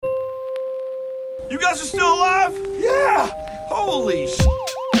You guys are still alive? Yeah! Holy sh**.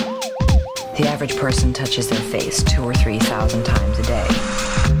 The average person touches their face 2,000 or 3,000 times a day.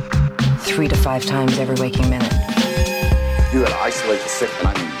 3 to 5 times every waking minute. You gotta isolate the sick, and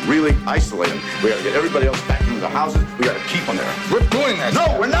I mean really isolate them. We gotta get everybody else back into the houses. We gotta keep them there. We're doing that.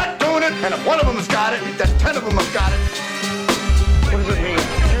 No, we're not doing it. And if one of them has got it, then 10 of them have got it. What does it mean?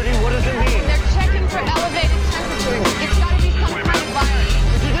 Judy, what does it mean? They're checking for elevated temperatures. It's gotta be some kind of virus.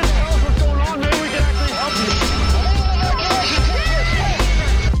 If you just tell us what's going on, maybe we can actually help you.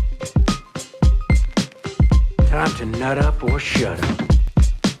 Time to nut up or shut up.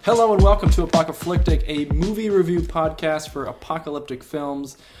 Hello and welcome to Apocalyptic, a movie review podcast for apocalyptic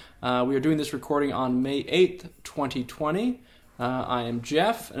films. We are doing this recording on May 8th, 2020. I am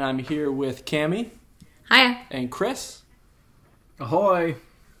Jeff, and I'm here with Cammie. Hiya. And Chris. Ahoy.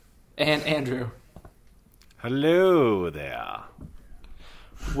 And Andrew. Hello there.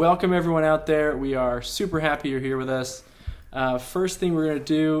 Welcome everyone out there. We are super happy you're here with us. First thing we're going to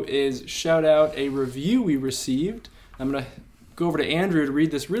do is shout out a review we received. I'm going to go over to Andrew to read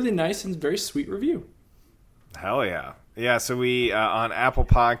this really nice and very sweet review. Hell yeah. Yeah, so we, on Apple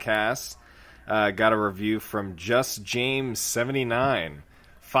Podcasts, got a review from Just James 79.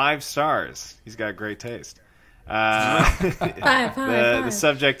 5 stars. He's got great taste. The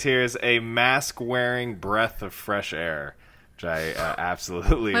subject here is a mask-wearing breath of fresh air, which I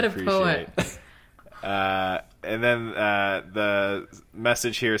absolutely appreciate. And then the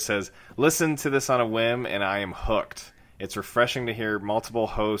message here says, listen to this on a whim and I am hooked. It's refreshing to hear multiple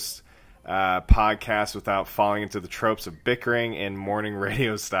hosts podcasts without falling into the tropes of bickering and morning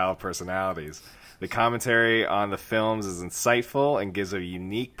radio style personalities. The commentary on the films is insightful and gives a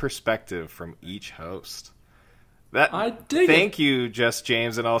unique perspective from each host. I dig Thank you, Just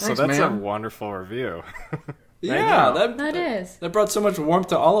James, and also Thanks, that's man. a wonderful review. Yeah, that brought so much warmth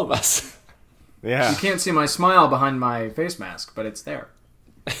to all of us. Yeah. You can't see my smile behind my face mask, but it's there.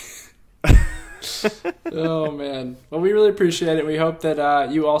 Oh, man. Well, we really appreciate it. We hope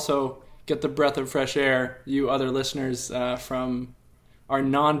that you also get the breath of fresh air, you other listeners, from our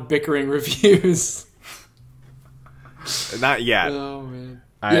non-bickering reviews. Not yet. Oh, man.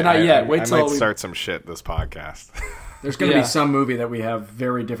 Not yet. Wait till I might start some shit this podcast. There's going to be some movie that we have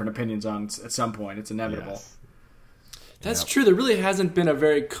very different opinions on at some point. It's inevitable. Yes. That's true. There really hasn't been a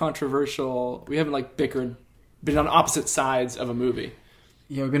very controversial... We haven't, bickered, been on opposite sides of a movie.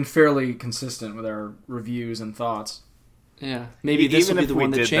 Yeah, we've been fairly consistent with our reviews and thoughts. Yeah. Maybe this will be the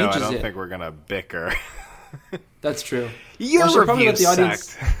one that changes it. I don't think we're going to bicker. That's true. Your review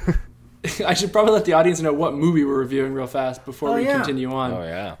sucked. I should probably let the audience know what movie we're reviewing real fast before we continue on. Oh,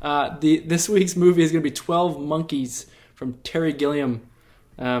 yeah. This week's movie is going to be 12 Monkeys from Terry Gilliam.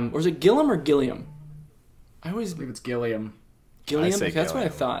 Or is it Gilliam or Gilliam? I always believe it's Gilliam. Gilliam? That's That's what I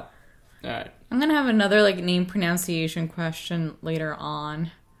thought. All right. I'm going to have another name pronunciation question later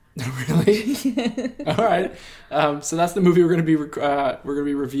on. Really? All right. So that's the movie we're going to be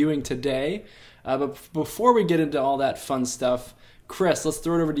reviewing today. But before we get into all that fun stuff, Chris, let's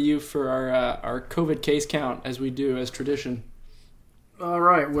throw it over to you for our COVID case count, as we do as tradition. All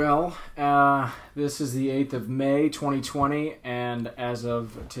right. Well, this is the 8th of May, 2020, and as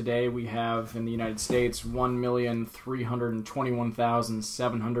of today, we have in the United States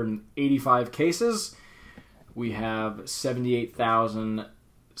 1,321,785 cases. We have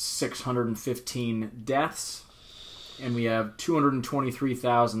 78,615 deaths, and we have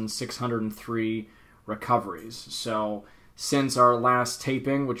 223,603 recoveries. So since our last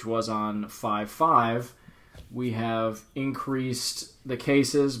taping, which was on 5/5, we have increased the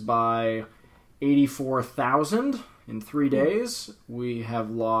cases by 84,000 in 3 days. We have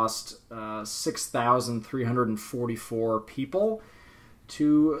lost 6,344 people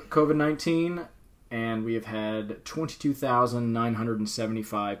to COVID-19, and we have had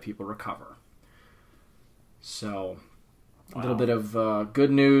 22,975 people recover. So, a little bit of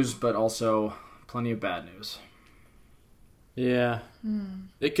good news, but also plenty of bad news. Yeah.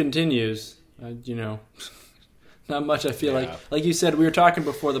 It continues, Not much, I feel like. Like you said, we were talking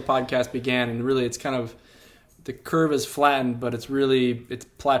before the podcast began, and really it's kind of, the curve is flattened, but it's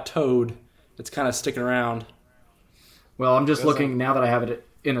plateaued. It's kind of sticking around. Well, I'm just looking, now that I have it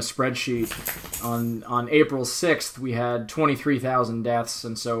in a spreadsheet, on April 6th, we had 23,000 deaths,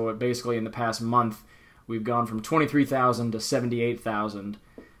 and so basically in the past month, we've gone from 23,000 to 78,000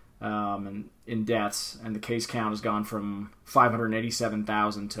 in deaths, and the case count has gone from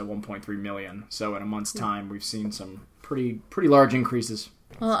 587,000 to 1.3 million. So in a month's time, we've seen some pretty large increases.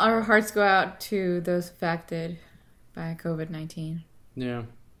 Well, our hearts go out to those affected by COVID-19. Yeah.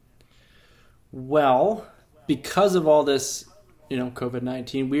 Well, because of all this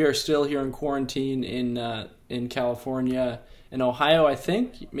COVID-19. We are still here in quarantine in California. In Ohio, I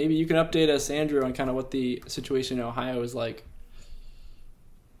think. Maybe you can update us, Andrew, on kind of what the situation in Ohio is like.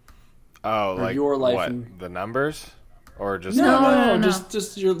 Oh, or like your life what? and... The numbers? Or just No.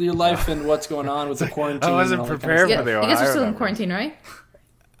 Just your life and what's going on with the quarantine. I wasn't prepared for the Ohio. You guys are still in quarantine, right?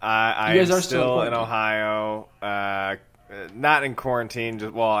 I am still in Ohio. Not in quarantine.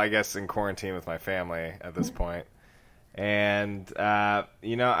 I guess in quarantine with my family at this point. And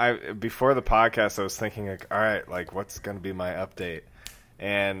before the podcast, I was thinking like, all right, like what's going to be my update?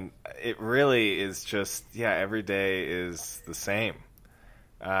 And it really is just every day is the same.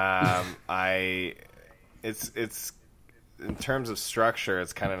 It's in terms of structure,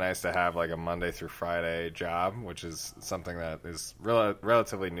 it's kind of nice to have like a Monday through Friday job, which is something that is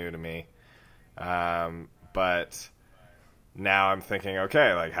relatively new to me. But now I'm thinking,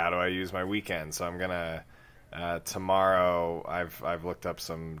 okay, like how do I use my weekend? So I'm gonna tomorrow. I've looked up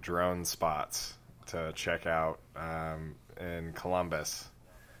some drone spots to check out in Columbus.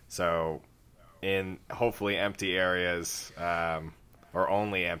 So in hopefully empty areas, or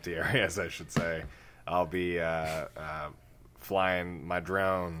only empty areas, I should say, I'll be flying my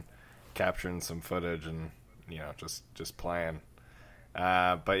drone, capturing some footage, and just playing.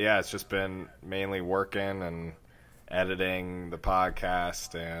 But yeah, it's just been mainly working and editing the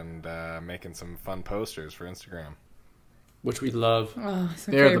podcast and making some fun posters for Instagram, which we love. Oh, it's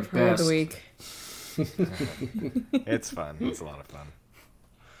my favorite part of the week. It's fun. It's a lot of fun.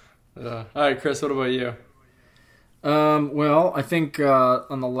 All right, Chris, what about you? Well, I think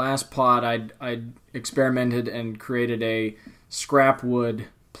on the last pod, I experimented and created a scrap wood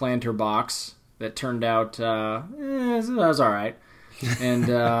planter box that turned out it was all right. And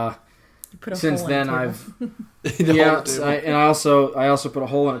since then, I've I also put a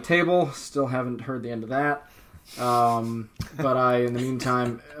hole in a table. Still haven't heard the end of that. But I, in the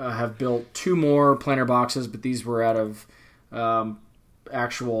meantime, have built 2 more planter boxes, but these were out of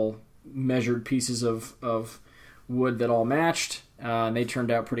actual measured pieces of wood that all matched. And they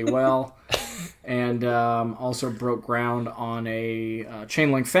turned out pretty well. And also broke ground on a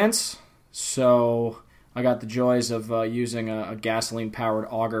chain link fence. So I got the joys of using a gasoline-powered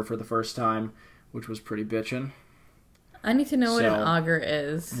auger for the first time, which was pretty bitchin'. I need to know what an auger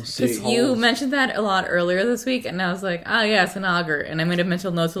is. Because you mentioned that a lot earlier this week, and I was like, oh, yeah, it's an auger. And I made a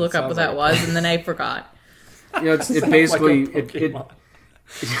mental note to look up what that was, and then I forgot. Yeah, it basically...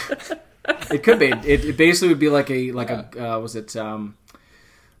 It could be. It basically would be like the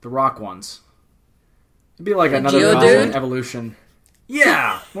rock ones. It'd be like another evolution.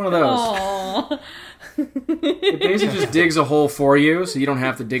 Yeah, one of those. Aww. It basically just digs a hole for you, so you don't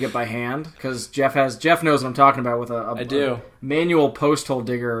have to dig it by hand. Because Jeff knows what I'm talking about. With a manual post hole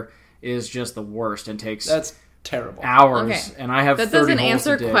digger is just the worst and takes terrible hours. Okay. And I have that 30 doesn't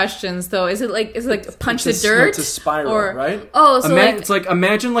answer questions though. Is it like punch the dirt? It's a spiral, right? Oh, so it's like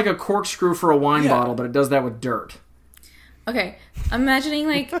imagine like a corkscrew for a wine bottle, but it does that with dirt. Okay, I'm imagining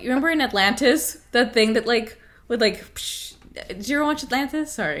like you remember in Atlantis that thing that like would like. Psh, did you ever watch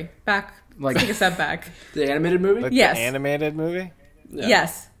Atlantis? Sorry, back. Like take a step back. The animated movie? Like yes. The animated movie? Yeah.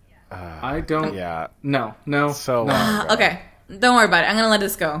 Yes. I don't. Yeah. No. So long ago. Okay. Don't worry about it. I'm going to let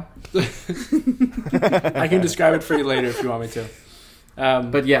this go. I can describe it for you later if you want me to.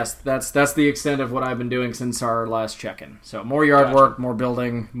 But yes, that's the extent of what I've been doing since our last check-in. So more yard work, more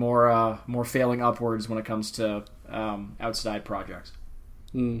building, more failing upwards when it comes to outside projects.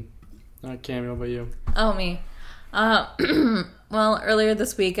 Cami, what about you? Oh, me. Well, earlier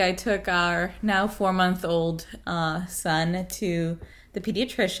this week, I took our now 4-month-old son to the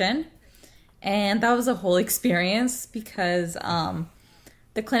pediatrician, and that was a whole experience because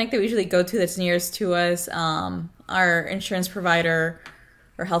the clinic that we usually go to that's nearest to us, our insurance provider,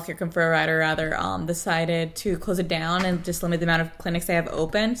 or healthcare provider rather, decided to close it down and just limit the amount of clinics they have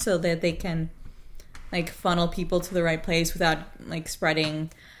open so that they can like funnel people to the right place without like spreading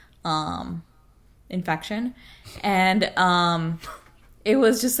infection. And it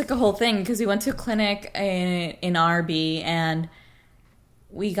was just like a whole thing because we went to a clinic in RB and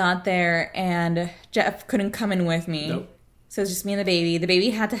we got there and Jeff couldn't come in with me. Nope. So it was just me and the baby. The baby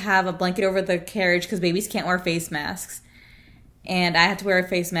had to have a blanket over the carriage because babies can't wear face masks. And I had to wear a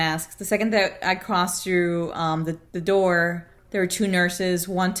face mask. The second that I crossed through the door, there were 2 nurses.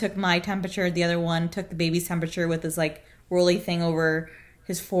 One took my temperature. The other one took the baby's temperature with this like rolly thing over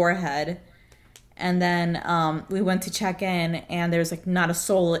his forehead. And then we went to check in, and there's like not a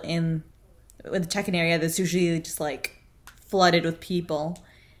soul in the check-in area that's usually just like flooded with people.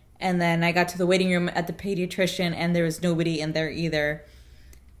 And then I got to the waiting room at the pediatrician, and there was nobody in there either.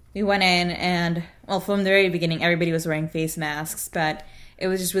 we went in and, well, from the very beginning, everybody was wearing face masks, but it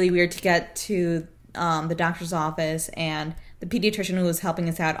was just really weird to get to the doctor's office, and the pediatrician who was helping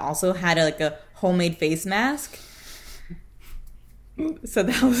us out also had a homemade face mask. So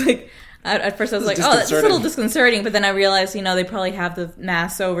that was at first I was like, oh, that's a little disconcerting, but then I realized, they probably have the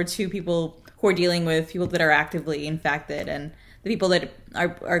masks over to people who are dealing with people that are actively infected, and the people that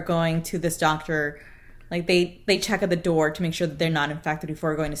are going to this doctor, they check at the door to make sure that they're not infected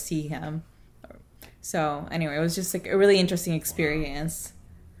before going to see him. So anyway, it was just a really interesting experience.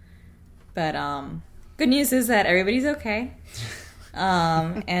 But good news is that everybody's okay.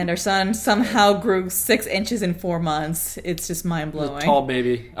 And our son somehow grew 6 inches in 4 months. It's just mind blowing. Tall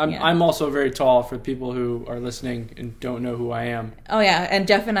baby. I'm also very tall for people who are listening and don't know who I am. Oh yeah, and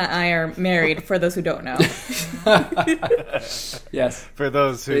Jeff and I are married. For those who don't know. Yes. For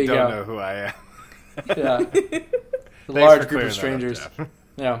those who don't know who I am. Yeah. A large group of strangers.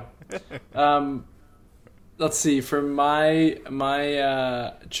 Yeah. Let's see. For my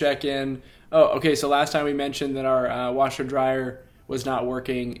check-in. Oh, okay. So last time we mentioned that our washer dryer was not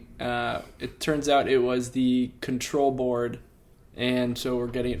working. It turns out it was the control board, and so we're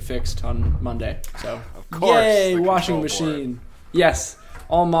getting it fixed on Monday. So, of course, yay, washing machine. Board. Yes,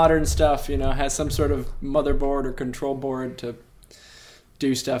 all modern stuff. Has some sort of motherboard or control board to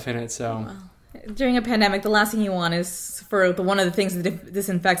do stuff in it. So. Well, during a pandemic, the last thing you want is for one of the things that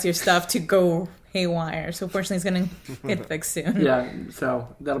disinfects your stuff to go haywire. So fortunately, it's going to get fixed soon. Yeah, so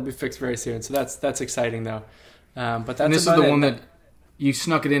that'll be fixed very soon. So that's exciting though. But that's and this is the one that you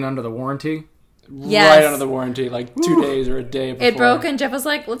snuck it in under the warranty. Yes. Right under the warranty, 2 days or a day before. It broke, and Jeff was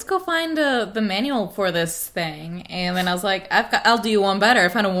like, let's go find the manual for this thing. And then I was like, I'll do you one better. I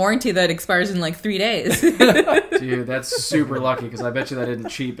found a warranty that expires in 3 days. Dude, that's super lucky, because I bet you that isn't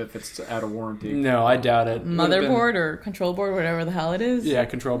cheap if it's out of warranty. No, I doubt it. Motherboard or control board, whatever the hell it is. Yeah,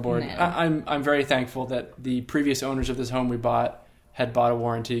 control board. No. I'm very thankful that the previous owners of this home we bought had bought a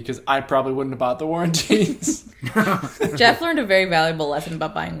warranty, because I probably wouldn't have bought the warranties. Jeff learned a very valuable lesson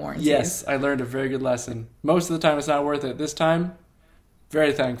about buying warranties. Yes, I learned a very good lesson. Most of the time it's not worth it. This time,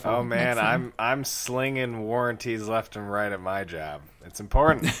 very thankful. Oh man, I'm slinging warranties left and right at my job. It's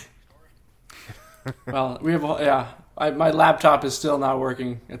important. Well, we have my laptop is still not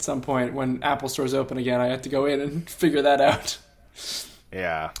working. At some point when Apple Store's open again, I have to go in and figure that out.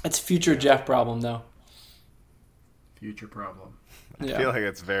 Yeah. It's future Jeff problem though. Future problem. I feel like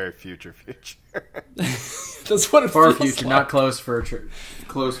it's very future. That's what it far feels future, like. not close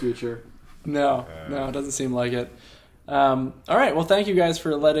close future. No, it doesn't seem like it. All right, well, thank you guys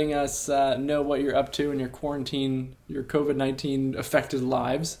for letting us know what you're up to in your quarantine, your COVID-19 affected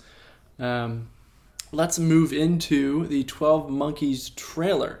lives. Let's move into the 12 Monkeys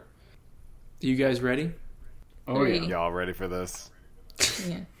trailer. Are you guys ready? Oh yeah, y'all ready for this?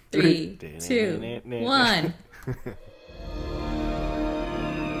 Yeah. 3, 2, 1.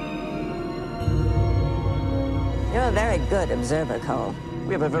 You're a very good observer, Cole.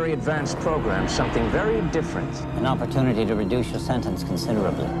 We have a very advanced program, something very different. An opportunity to reduce your sentence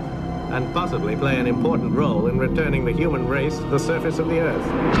considerably. And possibly play an important role in returning the human race to the surface of the Earth.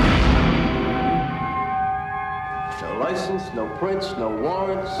 No license, no prints, no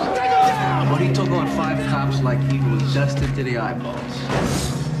warrants. Well, he took on 5 cops like he was dusted to the eyeballs.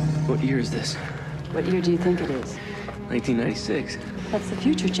 What year is this? What year do you think it is? 1996. That's the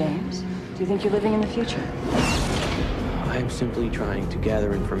future, James. Do you think you're living in the future? I'm simply trying to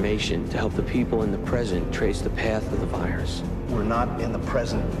gather information to help the people in the present trace the path of the virus. We're not in the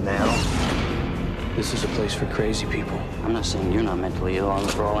present now. This is a place for crazy people. I'm not saying you're not mentally ill.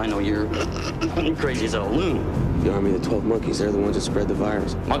 For all I know, you're crazy as a loon. The Army of the 12 Monkeys, they're the ones that spread the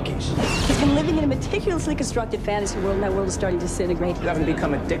virus. Monkeys. He's been living in a meticulously constructed fantasy world, and that world is starting to disintegrate. You haven't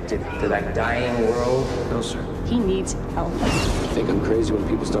become addicted to that dying world? No, sir. He needs help. I think I'm crazy when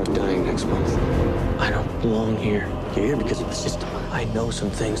people start dying next month. I don't belong here. You're here because of the system. I know some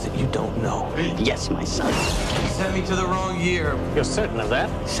things that you don't know. Yes, my son. You sent me to the wrong year. You're certain of that?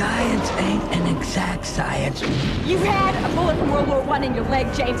 Science ain't an exact science. You had a bullet from World War I in your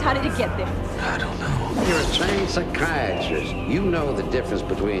leg, James. How did it get there? I don't know. You're a trained psychiatrist. You know the difference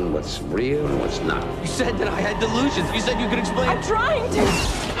between what's real and what's not. You said that I had delusions. You said you could explain. I'm trying to.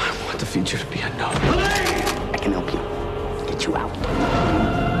 I want the future to be unknown. I can help you. Get you out.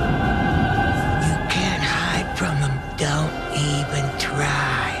 You can't hide from them. Don't even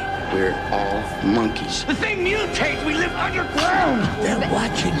try. We're all monkeys. The thing mutates. We live underground. They're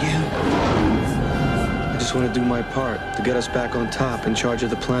watching you. I just want to do my part to get us back on top, in charge of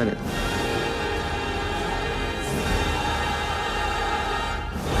the planet.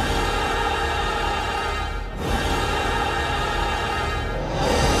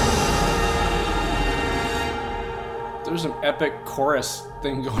 there's some epic chorus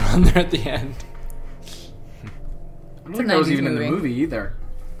thing going on there at the end. I don't think that was even in the movie either.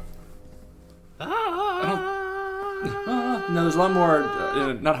 No, there's a lot more,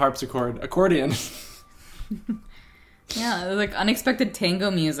 not harpsichord, accordion. Yeah, it was like unexpected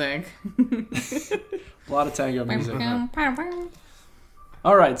tango music. A lot of tango music.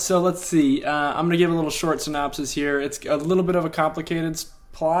 All right, so let's see. I'm going to give a little short synopsis here. It's a little bit of a complicated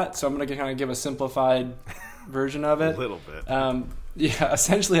plot, so I'm going to kind of give a simplified version of it. A little bit. Yeah,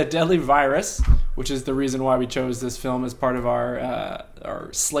 essentially a deadly virus, which is the reason why we chose this film as part of our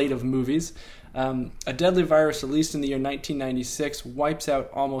slate of movies. A deadly virus released in the year 1996 wipes out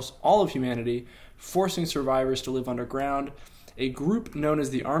almost all of humanity, forcing survivors to live underground. A group known as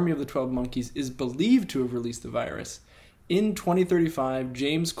the Army of the 12 Monkeys is believed to have released the virus. In 2035,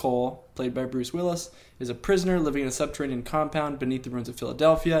 James Cole, played by Bruce Willis, is a prisoner living in a subterranean compound beneath the ruins of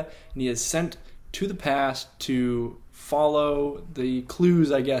Philadelphia, and he is sent to the past to follow the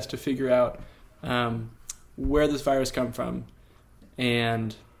clues, I guess, to figure out where this virus comes from.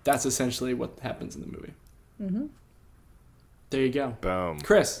 And that's essentially what happens in the movie. Mm-hmm. There you go. Boom.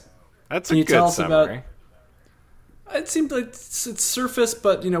 Chris, that's can a you good tell us summary. about? It seemed like it's surface,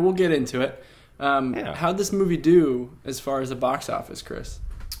 but we'll get into it. How'd this movie do as far as the box office, Chris?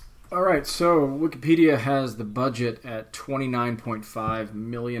 All right, so Wikipedia has the budget at $29.5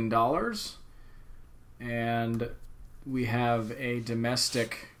 million, and we have a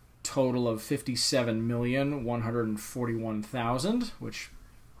domestic total of $57,141,000, which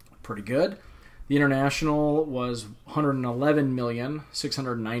pretty good. The international was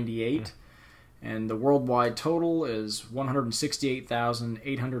 $111,698,000, and the worldwide total is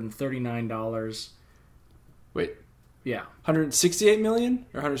 $168,839. Wait. Yeah. 168 million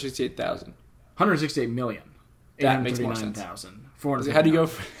or 168,000? 168 million. That makes more sense. 400,000. How do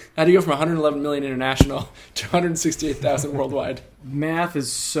you go from 111 million international to 168,000 worldwide? Math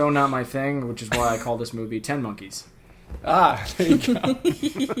is so not my thing, which is why I call this movie 10 Monkeys. Ah, there you go.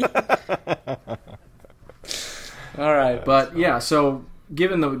 All right. But yeah, so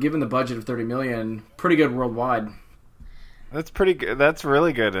given the budget of 30 million, pretty good worldwide. That's pretty good. That's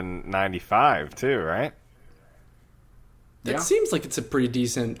really good in 95 too, right? That seems like it's a pretty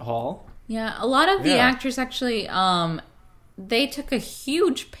decent haul. Yeah, a lot of the actors actually, they took a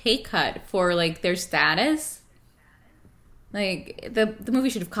huge pay cut for like their status. Like the movie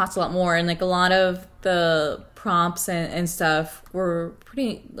should have cost a lot more, and like a lot of the prompts and stuff were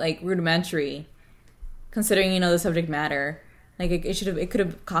pretty like rudimentary, considering the subject matter. Like it could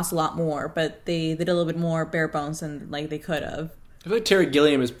have cost a lot more, but they did a little bit more bare bones than like they could have. I feel like Terry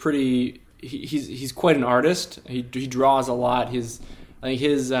Gilliam is pretty. He's quite an artist. He draws a lot. His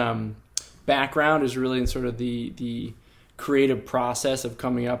background is really in sort of the creative process of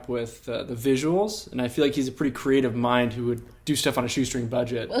coming up with the visuals, and I feel like he's a pretty creative mind who would do stuff on a shoestring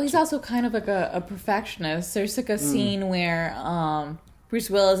budget. Well, he's also kind of like a perfectionist. There's like a scene where Bruce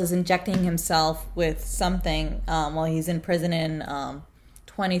Willis is injecting himself with something while he's in prison in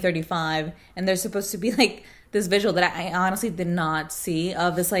 2035, and there's supposed to be like this visual that I honestly did not see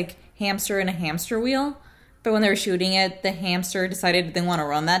of this like hamster in a hamster wheel. But when they were shooting it, the hamster decided they didn't want to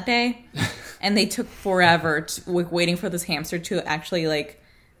run that day, and they took forever waiting for this hamster to actually like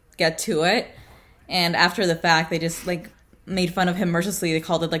get to it. And after the fact, they just like made fun of him mercilessly. They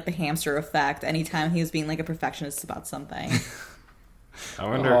called it like the hamster effect anytime he was being like a perfectionist about something. I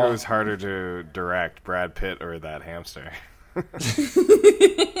wonder who's harder to direct, Brad Pitt or that hamster.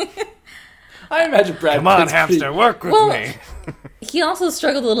 I imagine Brad Pitt. Come on, hamster, work with me. He also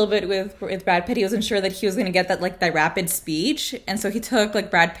struggled a little bit with Brad Pitt. He wasn't sure that he was going to get that rapid speech, and so he took like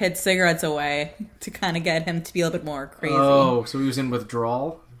Brad Pitt's cigarettes away to kind of get him to be a little bit more crazy. Oh, so he was in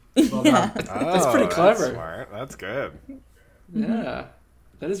withdrawal? Well, yeah. That's pretty clever. That's smart. That's good. Yeah,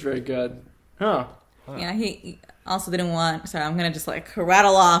 that is very good. Huh. Yeah, he also didn't want... Sorry, I'm going to just like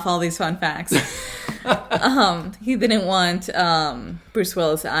rattle off all these fun facts. He didn't want Bruce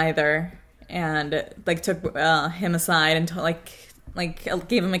Willis either, and like took him aside and like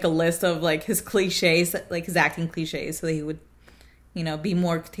gave him like a list of like his cliches, like his acting cliches, so that he would be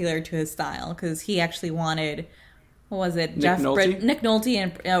more tailored to his style, because he actually wanted, what was it, Nick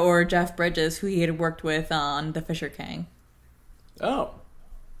Nolte or Jeff Bridges, who he had worked with on The Fisher King. Oh,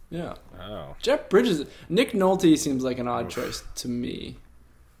 yeah. Oh, Jeff Bridges. Nick Nolte seems like an odd choice to me,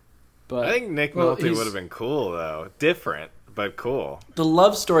 but I think Nick Nolte would have been cool though, different but cool. The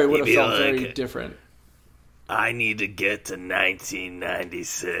love story would have felt very different. I need to get to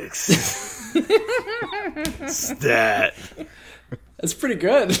 1996. Stat. That's pretty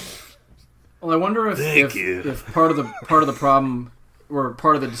good. Well, I wonder if part of the problem or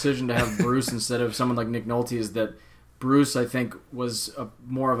part of the decision to have Bruce instead of someone like Nick Nolte is that Bruce, I think, was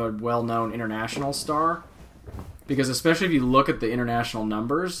more of a well-known international star. Because especially if you look at the international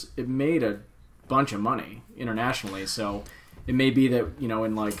numbers, it made a bunch of money internationally. So it may be that,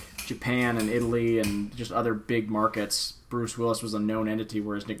 in like Japan and Italy and just other big markets, Bruce Willis was a known entity,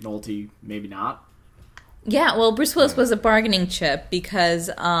 whereas Nick Nolte maybe not. Yeah, well, Bruce Willis was a bargaining chip because,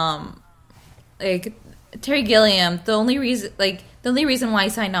 Terry Gilliam, the only reason why he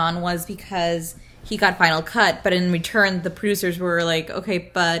signed on was because he got final cut, but in return, the producers were like, okay,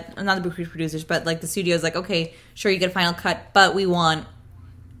 but not the producers, but like the studio's like, okay, sure, you get a final cut, but we want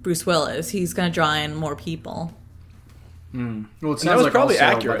Bruce Willis. He's going to draw in more people. Well, it sounds like probably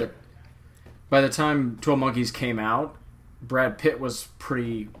accurate. By the time 12 Monkeys came out, Brad Pitt was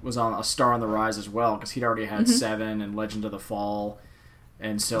on a star on the rise as well because he'd already had Seven and Legend of the Fall,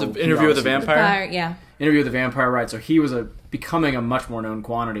 and so the Interview with the Vampire, Interview with the Vampire, right? So he was becoming a much more known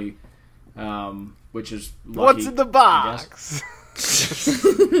quantity. Which is lucky, what's in the box?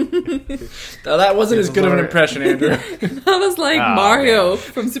 No, that wasn't as good of an impression, Andrew. That was like Mario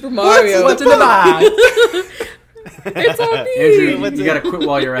from Super Mario. What's in the box? It's on me. Andrew, you gotta quit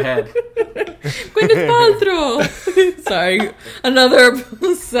while you're ahead. Gwyneth Paltrow. Sorry, another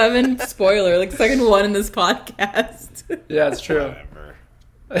Seven spoiler, like second one in this podcast. Yeah, it's true.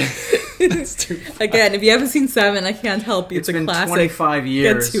 Again, if you haven't seen Seven, I can't help you. It's a been classic. 25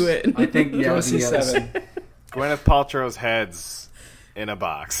 years. Get to it. I think go see Seven. Gwyneth Paltrow's head's in a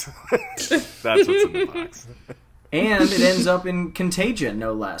box. That's what's in the box. And it ends up in Contagion,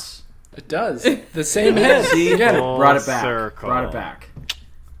 no less. It does. The same head. See, again, brought it back. Circle. Brought it back.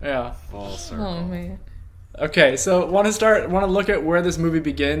 Yeah. Full circle. Oh man. Okay, so want to look at where this movie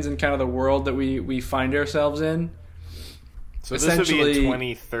begins and kind of the world that we find ourselves in. So this would be in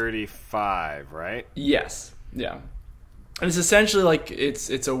 2035, right? Yes. Yeah. And it's essentially like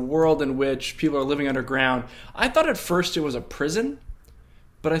it's a world in which people are living underground. I thought at first it was a prison,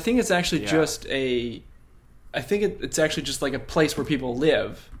 but I think it's actually just it's actually just like a place where people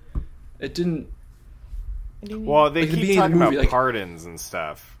live. It didn't. Well, they keep talking about pardons and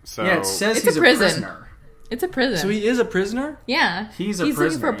stuff. So yeah, it says it's he's a prison. Prisoner. It's a prison. So he is a prisoner? Yeah. He's a prisoner.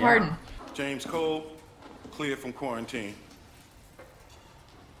 Looking for a pardon. Yeah. James Cole, cleared from quarantine.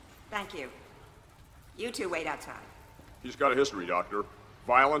 Thank you. You two wait outside. He's got a history, Doctor.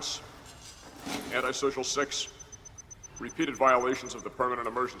 Violence, antisocial sex, repeated violations of the Permanent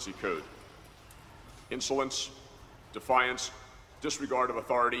Emergency Code, insolence, defiance, disregard of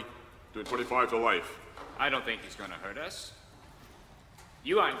authority, doing 25 to life. I don't think he's going to hurt us.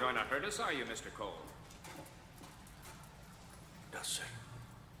 You aren't going to hurt us, are you, Mr. Cole? No, sir.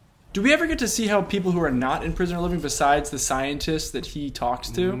 Do we ever get to see how people who are not in prison are living besides the scientists that he talks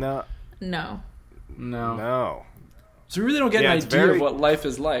to? No. So we really don't get an idea of what life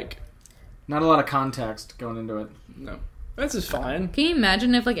is like. Not a lot of context going into it. No. This is fine. Can you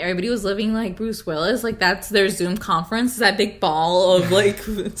imagine if like everybody was living like Bruce Willis? Like that's their Zoom conference, that big ball of like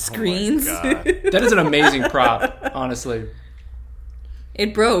screens. Oh my God. That is an amazing prop, honestly.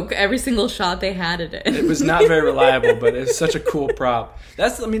 It broke every single shot they had at it. It was not very reliable, but it's such a cool prop.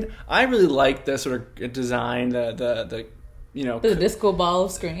 I really like the sort of design, the disco ball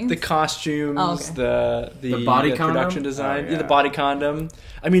of screens, the costumes, the body condom? Production design, yeah. The body condom.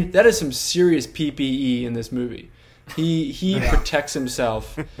 I mean, that is some serious PPE in this movie. He protects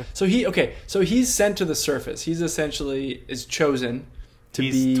himself. So he's sent to the surface. He's essentially is chosen to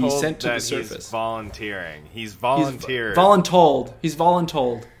be sent to the surface. He's volunteering. He's volunteered. Voluntold. He's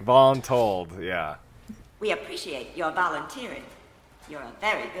voluntold. Voluntold, yeah. We appreciate your volunteering. You're a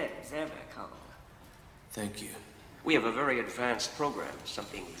very good observer, Cole. Thank you. We have a very advanced program,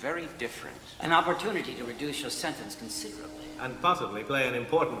 something very different. An opportunity to reduce your sentence considerably. And possibly play an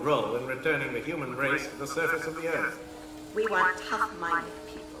important role in returning the human race to the surface of the Earth. We want tough-minded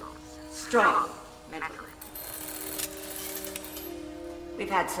people, strong mentally. We've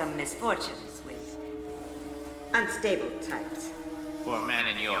had some misfortunes with unstable types. For a man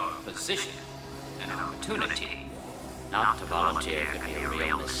in your position, an opportunity not to volunteer could be a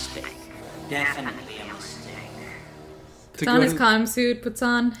real mistake. Definitely a mistake. Puts on his condom suit, puts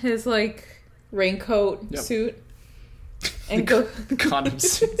on his like raincoat suit, and go condom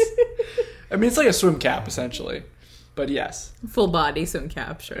suits. I mean, it's like a swim cap essentially, but yes, full body swim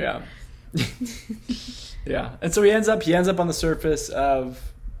cap, sure. Yeah, yeah. And so he ends up on the surface of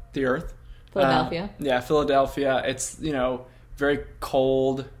the Earth, Philadelphia. Philadelphia. It's very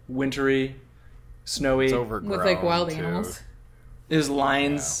cold, wintry, snowy, it's overgrown with like wild too. animals. There's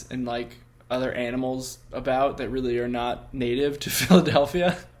lions and like other animals about that really are not native to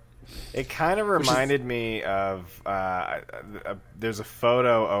Philadelphia. It kind of reminded me of there's a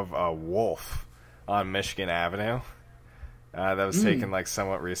photo of a wolf on Michigan Avenue. that was taken like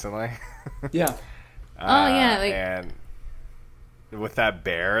somewhat recently. Yeah. And with that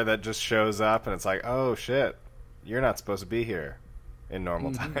bear that just shows up, and it's like, oh shit, you're not supposed to be here in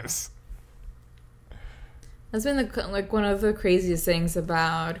normal times. That's been like one of the craziest things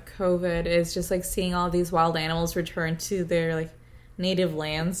about COVID is just like seeing all these wild animals return to their like native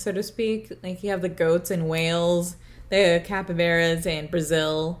lands, so to speak. Like you have the goats in Wales, the capybaras in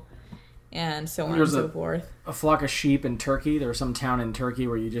Brazil, and so on and so forth. A flock of sheep in Turkey. There was some town in Turkey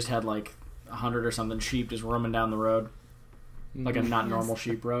where you just had like 100 or something sheep just roaming down the road, like a not normal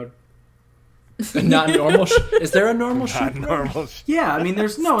sheep road. Not normal. Is there a normal sheep? Normal. Yeah, I mean,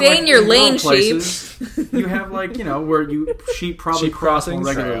 there's no. Stay in your lane, places, sheep. You have like where sheep probably crossing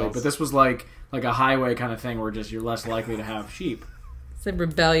regularly, trails. but this was like a highway kind of thing where just you're less likely to have sheep. It's like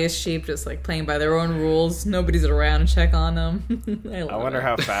rebellious sheep just like playing by their own rules. Nobody's around to check on them. I wonder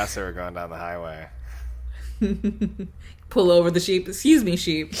how fast they were going down the highway. Pull over the sheep. Excuse me,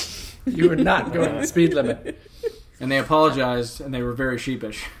 sheep. You were not going the speed limit. And they apologized, and they were very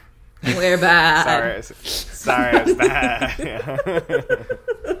sheepish. We're bad. Sorry, it's bad.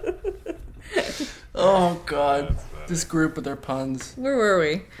 Oh God, this group with their puns. Where were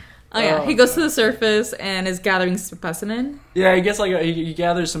we? Oh yeah, he goes to the surface and is gathering specimen. Yeah, he gets like he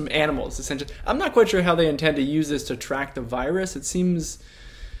gathers some animals. Essentially, I'm not quite sure how they intend to use this to track the virus. It seems,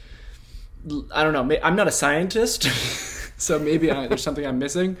 I don't know. I'm not a scientist. So maybe there's something I'm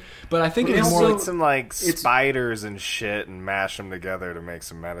missing, but I think it's more like some like spiders and shit and mash them together to make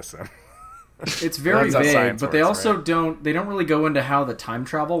some medicine. It's very vague, but they also don't really go into how the time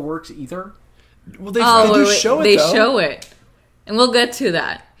travel works either. Well, they do show it. They show it, and we'll get to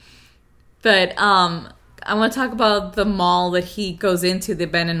that. But I want to talk about the mall that he goes into, the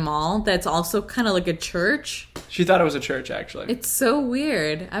Benin Mall. That's also kind of like a church. She thought it was a church, actually. It's so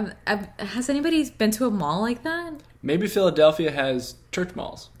weird. Has anybody been to a mall like that? Maybe Philadelphia has church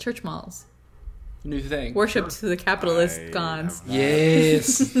malls. Church malls. New thing. Worship to the capitalist gods.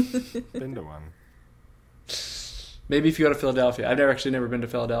 Yes. Been to one. Maybe if you go to Philadelphia. I've never been to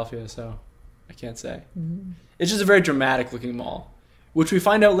Philadelphia, so I can't say. Mm-hmm. It's just a very dramatic looking mall, which we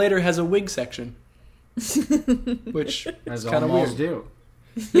find out later has a wig section. Which as kind of malls weird.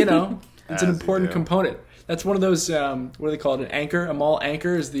 Do. It's an important component. That's one of those, what do they call it, an anchor? A mall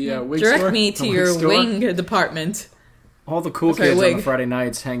anchor is the wig Direct store? Me to your wing department. All the cool kids on the Friday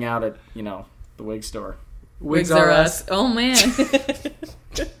nights hang out at, the wig store. Wigs are us. Oh, man.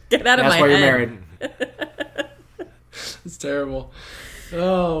 Get out of my head. That's why you're married. It's terrible.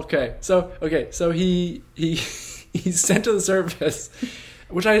 Oh, okay. So he's sent to the surface,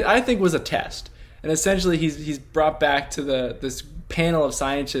 which I think was a test. And essentially he's brought back to this panel of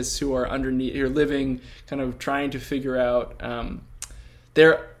scientists who are underneath, who are living, kind of trying to figure out,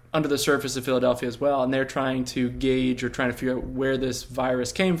 they're under the surface of Philadelphia as well, and they're trying to gauge or trying to figure out where this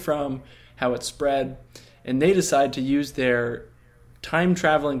virus came from, how it spread, and they decide to use their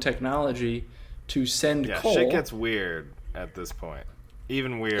time-traveling technology to send coal. Shit gets weird at this point.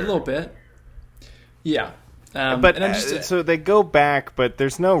 Even weirder. A little bit. Yeah. So they go back, but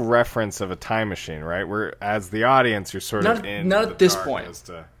there's no reference of a time machine, right? Where as the audience, you're sort of in not at this point.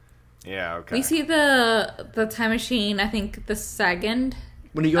 Yeah, okay. We see the time machine. I think the second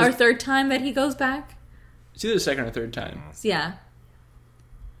when he goes, or third time that he goes back. It's either the second or third time. Yeah.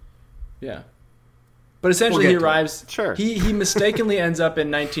 Yeah. But essentially, he arrives. Sure. He mistakenly ends up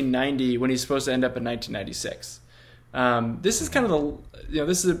in 1990 when he's supposed to end up in 1996. This is kind of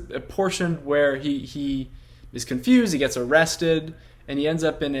this is a portion where he is confused. He gets arrested, and he ends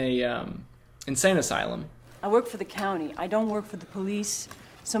up in a insane asylum. I work for the county. I don't work for the police.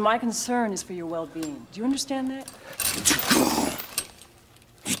 So my concern is for your well-being. Do you understand that?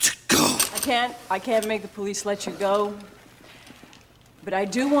 Need to go. I can't make the police let you go. But I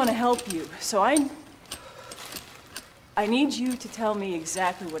do want to help you. So I need you to tell me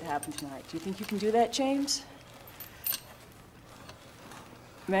exactly what happened tonight. Do you think you can do that, James?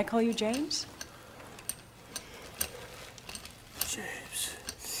 May I call you James? James.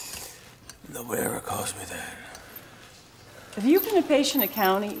 The wearer calls me that. Have you been a patient at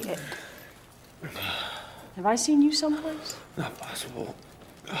county? Have I seen you someplace? Not possible.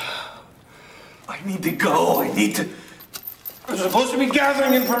 I need to go. I'm supposed to be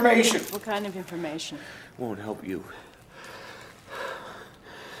gathering information. What kind of information? Won't help you.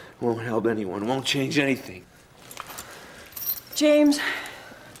 Won't help anyone. Won't change anything. James,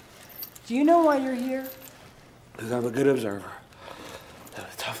 do you know why you're here? Because I'm a good observer. I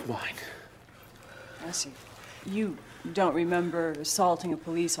have a tough mind. I see. You don't remember assaulting a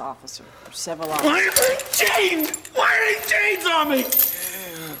police officer or several officers. Why are they chained? Why are they chains on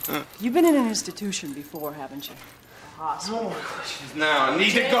me? You've been in an institution before, haven't you? A hospital. No more questions now.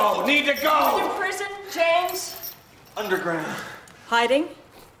 Need to go. Need to go. In prison, James? Underground. Hiding?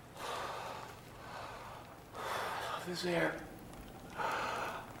 This air.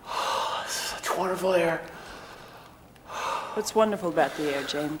 Such wonderful air. What's wonderful about the air,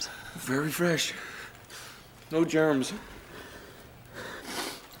 James? Very fresh. No germs.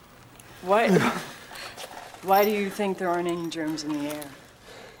 Why do you think there aren't any germs in the air?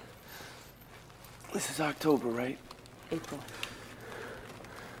 This is October, right? April.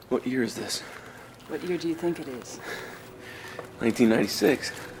 What year is this? What year do you think it is?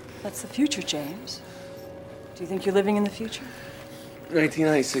 1996. That's the future, James. Do you think you're living in the future?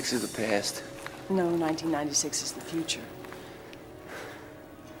 1996 is the past. No, 1996 is the future.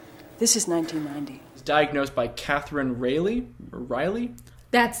 This is 1990. He's diagnosed by Catherine Riley.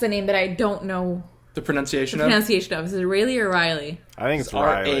 That's the name that I don't know the pronunciation of. Is it Rayleigh or Riley? I think it's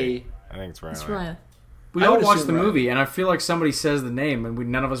Riley. I think it's Riley. It's Riley. We all watched the movie, and I feel like somebody says the name, and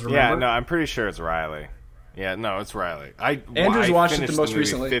none of us remember. Yeah, no, I'm pretty sure it's Riley. Yeah, no, it's Riley. Andrew's watched it the most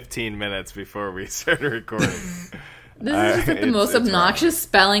recently. 15 minutes before we started recording. This is just the most obnoxious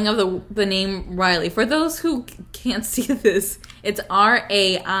spelling of the name Riley. For those who can't see this, it's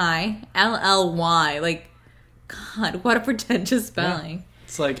Railly. Like, God, what a pretentious spelling. Yeah.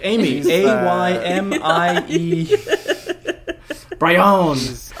 It's like Amy. Ayme. Brian.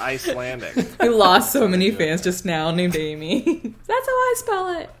 He's Icelandic. We lost so many fans just now named Amy. That's how I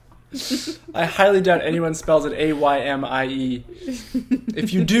spell it. I highly doubt anyone spells it Aymie.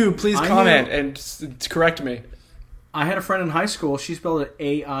 If you do, please comment and correct me. I had a friend in high school. She spelled it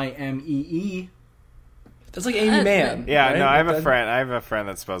Aimee. That's like Amy Mann. Yeah, right? no, I have a friend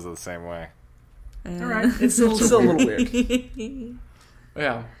that spells it the same way. All right, it's still a little weird.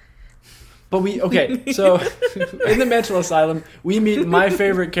 Yeah. But so in the mental asylum, we meet my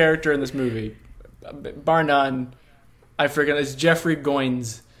favorite character in this movie, bar none. It's Jeffrey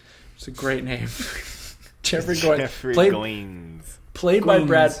Goins. It's a great name. Jeffrey Goins. Played by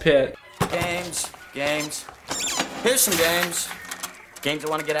Brad Pitt. Games. Here's some games. Games I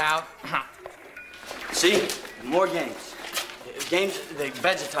want to get out. See? More games. Games, they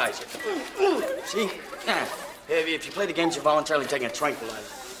vegetize you. See? Yeah. If you play the games, you're voluntarily taking a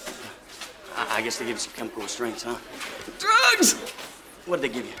tranquilizer. I guess they give you some chemical restraints, huh? Drugs! What did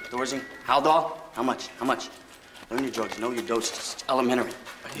they give you? Thorazine? Haldol? How much? Learn your drugs. Know your doses. It's elementary.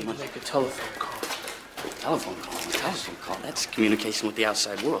 I need to make a telephone call. Telephone call? That's communication with the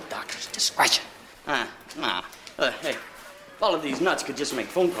outside world. Doctor's discretion. Hey, if all of these nuts could just make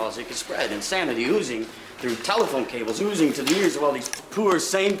phone calls, it could spread. Insanity oozing through telephone cables, oozing to the ears of all these poor,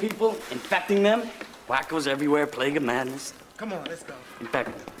 sane people, infecting them. Wackos everywhere, plague of madness. Come on, let's go. In fact,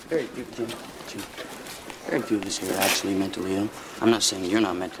 very few of us here are actually mentally ill. I'm not saying you're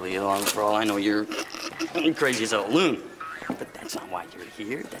not mentally ill. For all I know, you're crazy as a loon. But that's not why you're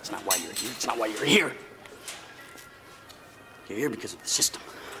here. That's not why you're here. It's not why you're here. You're here because of the system.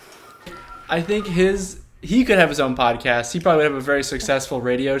 I think he could have his own podcast. He probably would have a very successful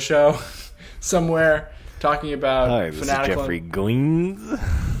radio show somewhere talking about fanatical. Jeffrey Goins.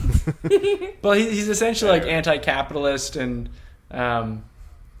 Well, he's essentially like anti-capitalist and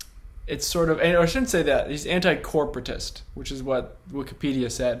it's sort of, or I shouldn't say that, he's anti-corporatist, which is what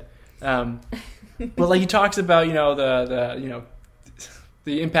Wikipedia said. But like he talks about,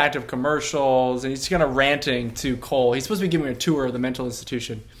 the impact of commercials, and he's kind of ranting to Cole. He's supposed to be giving a tour of the mental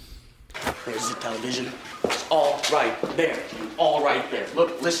institution. There's the television. It's all right there. All right there.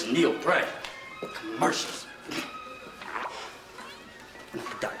 Look, listen, Neil, pray. Commercials. Not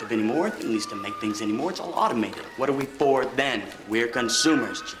productive anymore, at least to make things anymore. It's all automated. What are we for then? We're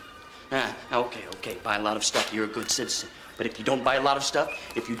consumers, Jim. Okay. Buy a lot of stuff. You're a good citizen. But if you don't buy a lot of stuff,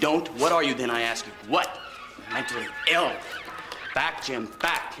 what are you then, I ask you? What? Mentally ill. Back, Jim,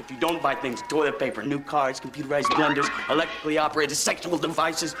 back. If you don't buy things, toilet paper, new cars, computerized blenders, electrically operated sexual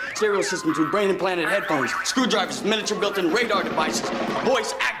devices, stereo systems with brain-implanted headphones, screwdrivers, miniature built-in radar devices,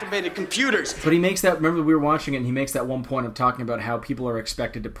 voice-activated computers. But he makes that, remember we were watching it, and he makes that one point of talking about how people are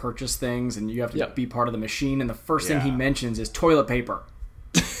expected to purchase things, and you have to be part of the machine, and the first thing he mentions is toilet paper.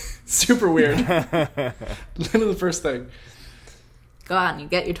 Super weird. Literally the first thing. Go on, you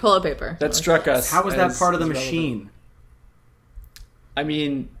get your toilet paper. That struck us. How is that part of the machine? I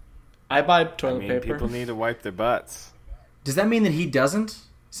mean, I buy toilet paper. People need to wipe their butts. Does that mean that he doesn't?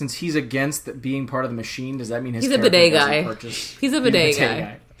 Since he's against being part of the machine, does that mean he's a bidet guy? He's a bidet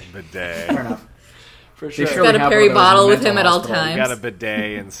guy. Bidet. Fair enough. For sure. He's got a Perry bottle with him at all times. Got a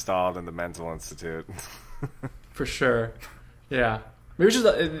bidet installed in the mental institute. For sure. Yeah. Maybe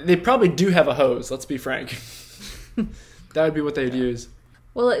they probably do have a hose, let's be frank. That would be what they'd use.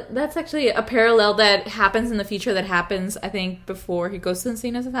 Well, that's actually a parallel that happens in the future that happens, I think, before he goes to the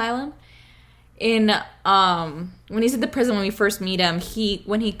insane asylum. When he's in the prison, when we first meet him,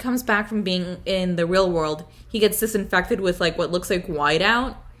 when he comes back from being in the real world, he gets disinfected with like what looks like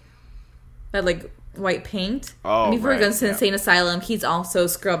whiteout, that like white paint. Oh, and before right, he goes to the insane asylum, he's also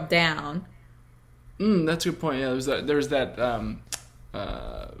scrubbed down. That's a good point. Yeah, there was that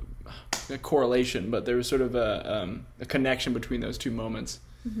a correlation, but there was sort of a connection between those two moments,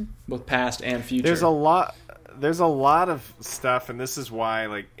 both past and future. There's a lot of stuff, and this is why,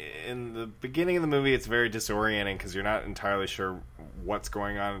 like, in the beginning of the movie, it's very disorienting because you're not entirely sure what's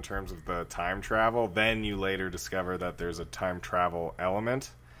going on in terms of the time travel. Then you later discover that there's a time travel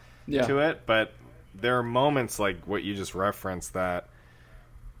element to it, but there are moments like what you just referenced that,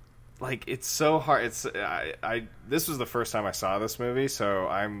 like, it's so hard. This was the first time I saw this movie, so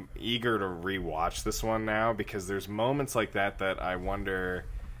I'm eager to rewatch this one now because there's moments like that I wonder,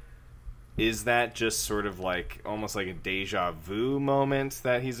 is that just sort of like almost like a deja vu moment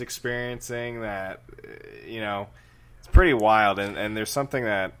that he's experiencing that, it's pretty wild. And there's something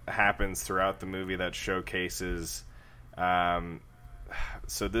that happens throughout the movie that showcases,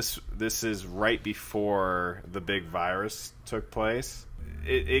 so this is right before the big virus took place.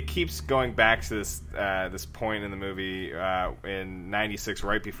 It keeps going back to this point in the movie in '96,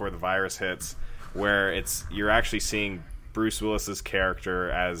 right before the virus hits, where you're actually seeing Bruce Willis's character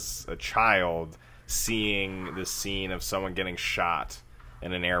as a child seeing the scene of someone getting shot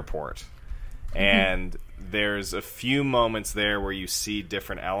in an airport, and there's a few moments there where you see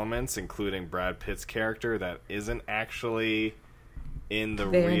different elements, including Brad Pitt's character that isn't actually in the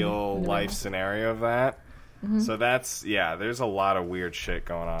real life scenario of that. So there's a lot of weird shit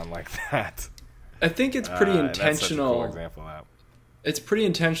going on like that. I think it's pretty intentional. That's such a cool example of that. It's pretty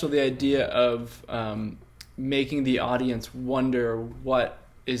intentional, the idea of making the audience wonder what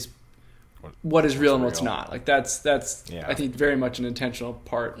is real and what's not. Like that's I think very much an intentional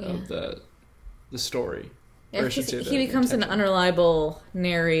part of the story. Yeah, he becomes an unreliable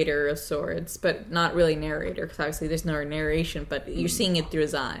narrator of sorts, but not really narrator because obviously there's no narration, but you're seeing it through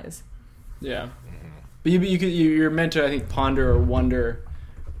his eyes. Yeah. But you're meant to, I think, ponder or wonder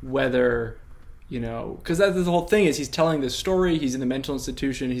whether, because that's the whole thing is he's telling this story, he's in the mental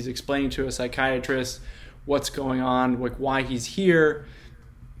institution, he's explaining to a psychiatrist what's going on, like why he's here.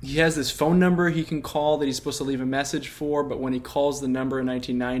 He has this phone number he can call that he's supposed to leave a message for, but when he calls the number in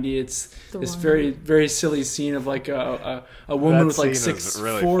 1990, it's this very, very silly scene of like a woman with like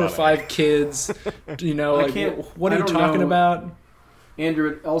four or five kids. What are you talking about?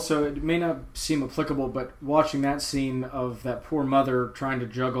 Andrew, it may not seem applicable, but watching that scene of that poor mother trying to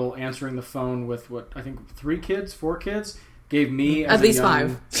juggle answering the phone with what I think 4 kids, gave me at least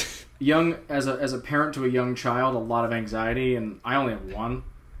 5 as a parent to a young child a lot of anxiety, and I only have 1.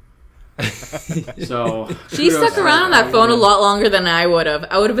 So she stuck around on that phone a lot longer than I would have.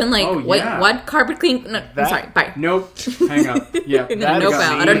 I would have been like, "Wait, what? Carpet clean? No, I'm sorry. Bye. Nope. Hang up. Yeah. Nope.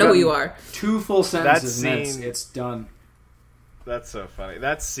 I don't know who you are." 2 full sentences. And it's done. That's so funny.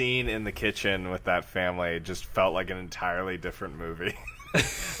 That scene in the kitchen with that family just felt like an entirely different movie.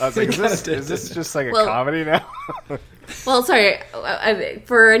 I was like, is this just like a comedy now? Well, sorry.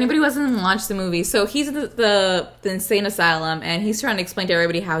 For anybody who hasn't watched the movie, so he's in the insane asylum, and he's trying to explain to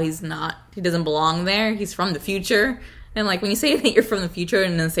everybody how he doesn't belong there. He's from the future. And, like, when you say that you're from the future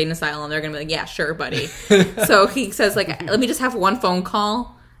in an insane asylum, they're going to be like, yeah, sure, buddy. So he says, like, let me just have one phone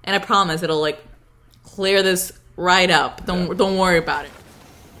call, and I promise it'll, like, clear this right up. Don't worry about it.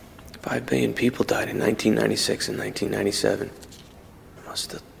 5 billion people died in 1996 and 1997.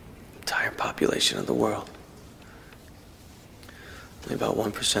 Almost the entire population of the world. Only about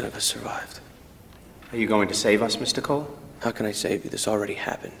 1% of us survived. Are you going to save us, Mr. Cole? How can I save you? This already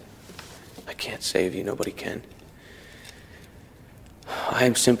happened. I can't save you. Nobody can. I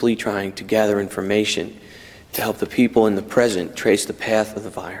am simply trying to gather information to help the people in the present trace the path of the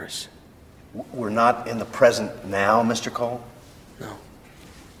virus. We're not in the present now, Mr. Cole? No.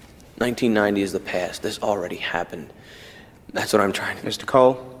 1990 is the past. This already happened. That's what I'm trying to... Mr.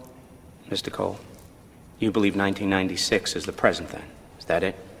 Cole, you believe 1996 is the present then? Is that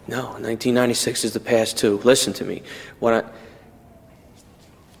it? No, 1996 is the past too. Listen to me. What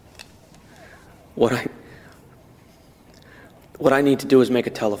I need to do is make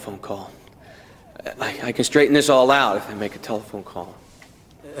a telephone call. I can straighten this all out if I make a telephone call.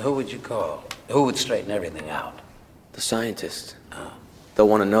 Who would you call? Who would straighten everything out? The scientists. Oh. They'll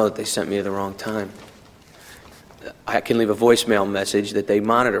want to know that they sent me at the wrong time. I can leave a voicemail message that they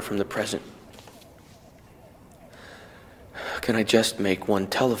monitor from the present. Can I just make one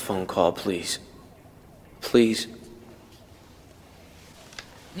telephone call, please? Please?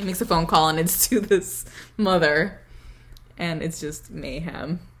 he makes a phone call, and it's to this mother, and it's just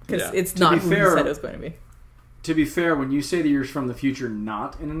mayhem because it's not who he said it was going to be. To be fair, when you say that you're from the future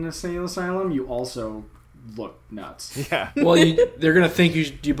not in an insane asylum, you also look nuts. Yeah. Well, they're going to think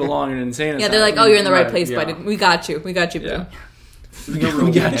you belong in an insane asylum. Yeah, they're like, oh, you're in the right place, buddy. We got you. We got you, boo.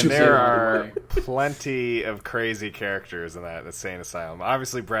 There are plenty of crazy characters in that insane asylum.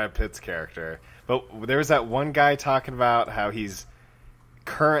 Obviously, Brad Pitt's character. But there was that one guy talking about how he's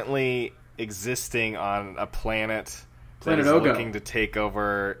currently existing on a planet that is Ogo. looking to take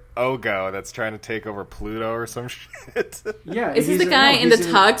over Ogo, that's trying to take over Pluto or some shit. Yeah. Is this the guy in the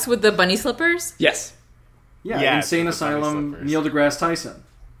tux with the bunny slippers? Yes. Yeah, insane asylum, Neil deGrasse Tyson.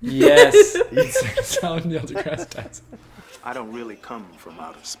 Yes. Insane asylum, Neil deGrasse Tyson. I don't really come from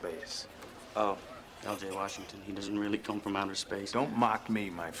outer space. Oh, L.J. Washington, he doesn't really come from outer space. Don't mock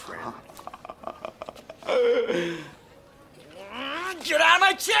me, my friend. Get out of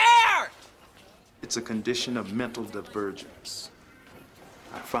my chair! It's a condition of mental divergence.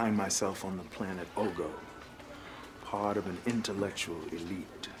 I find myself on the planet Ogo, part of an intellectual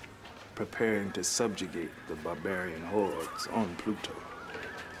elite, preparing to subjugate the barbarian hordes on Pluto.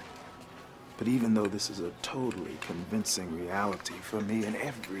 But even though this is a totally convincing reality for me in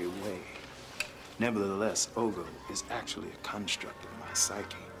every way, nevertheless, Ogo is actually a construct of my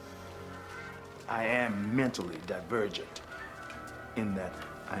psyche. I am mentally divergent in that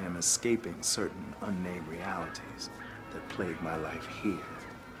I am escaping certain unnamed realities that plague my life here.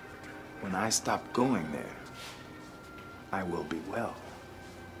 When I stop going there, I will be well.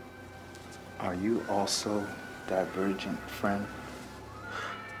 Are you also divergent, friend?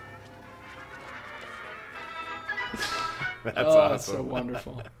 That's awesome. That's so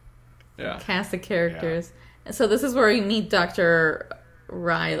wonderful. Yeah. Cast of characters. Yeah. So this is where we meet Dr.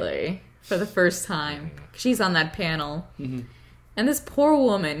 Riley for the first time. She's on that panel. Mm-hmm. And this poor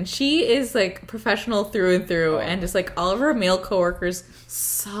woman, she is like professional through and through, and just like all of her male coworkers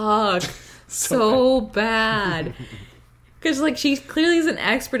suck so bad. Because like she clearly is an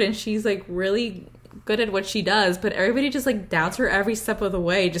expert, and she's like really good at what she does, but everybody just like doubts her every step of the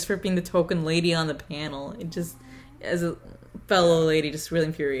way just for being the token lady on the panel. It just, as a fellow lady, just really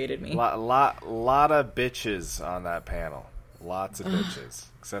infuriated me. Lot of bitches on that panel. Lots of bitches.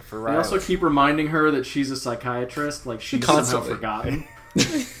 Except for Riley. They also keep reminding her that she's a psychiatrist, like she's somehow forgotten.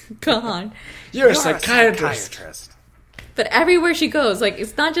 Come on. You're a psychiatrist. But everywhere she goes, like,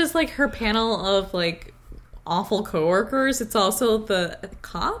 it's not just like her panel of like awful coworkers, it's also the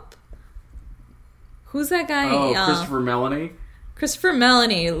cop? Who's that guy? Oh, Christopher Melanie. Christopher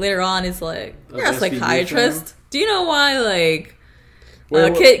Melanie later on is like, you're a psychiatrist. Do you know why, like,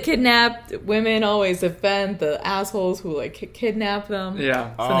 kidnapped women always offend the assholes who, like, kidnap them?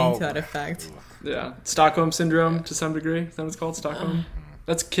 Yeah. Something to that effect. Yeah. Stockholm Syndrome, to some degree. Is that what it's called? Stockholm?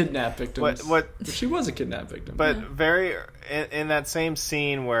 That's kidnap victims. She was a kidnap victim. But in that same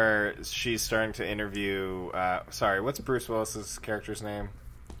scene where she's starting to interview... what's Bruce Willis's character's name?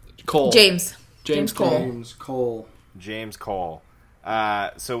 Cole. James Cole. James Cole.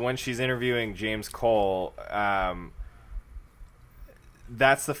 So when she's interviewing James Cole,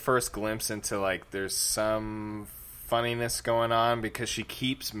 that's the first glimpse into, like, there's some funniness going on, because she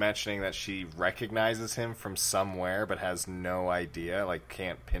keeps mentioning that she recognizes him from somewhere but has no idea, like,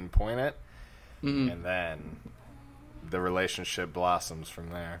 can't pinpoint it. Mm-hmm. And then the relationship blossoms from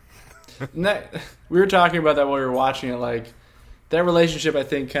there. We were talking about that while we were watching it, like, that relationship, I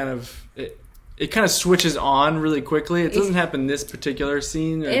think, kind of... It kind of switches on really quickly. It doesn't happen in this particular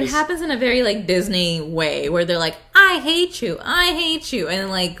scene. It happens in a very, like, Disney way, where they're like, I hate you. And then,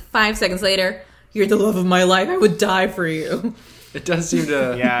 like, 5 seconds later, you're the love of my life. I would die for you. It does seem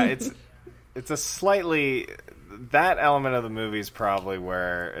to... Yeah, it's a slightly... That element of the movie is probably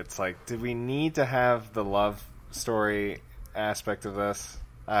where it's like, did we need to have the love story aspect of this?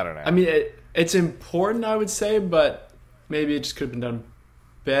 I don't know. I mean, it's important, I would say, but maybe it just could have been done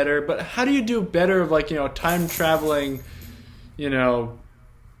better. But how do you do better of, like, time traveling,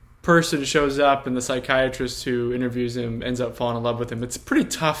 person shows up and the psychiatrist who interviews him ends up falling in love with him? It's pretty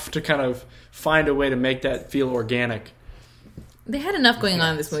tough to kind of find a way to make that feel organic. They had enough going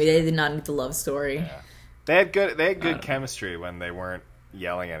on in this movie. They did not need the love story. Yeah. They had good chemistry when they weren't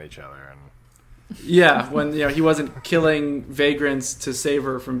yelling at each other. And yeah, when he wasn't killing vagrants to save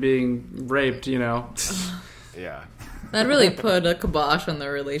her from being raped. Yeah. That really put a kibosh on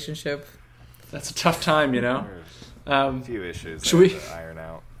their relationship. That's a tough time, A few issues should we to iron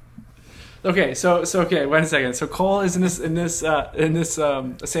out. Okay, so okay, wait a second. So Cole is in this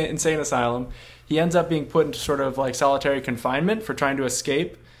insane asylum. He ends up being put into sort of like solitary confinement for trying to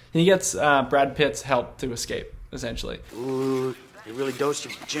escape. He gets Brad Pitt's help to escape, essentially. They really dosed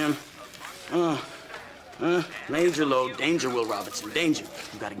you, Jim. Major low, danger, Will Robinson, danger.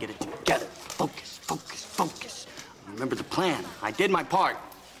 You gotta get it together. Focus, focus, focus. Remember the plan. I did my part.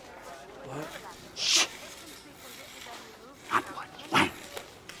 What? Shh. Not what, when.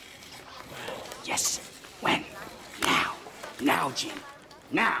 Yes, when. Now. Now, Jim.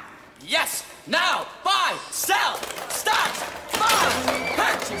 Now. Yes, now, buy, sell, start, buy,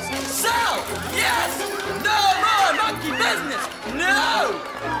 purchase, sell, yes, no more monkey business, no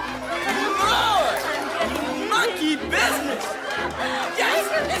more monkey business, yes,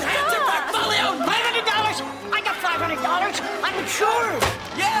 enhance your portfolio, $500, I got $500, I'm insured,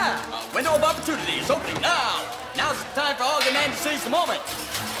 yeah, a window of opportunity is opening now, now's the time for all demand to seize the moment,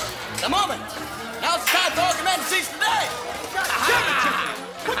 now's the time for all demand to seize the day,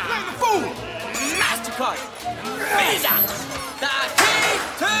 quit playing the fool! MasterCard! Visa! The key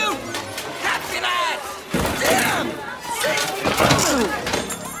to happiness!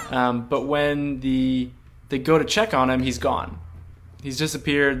 But when they go to check on him, he's gone. He's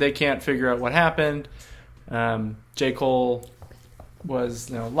disappeared. They can't figure out what happened. J. Cole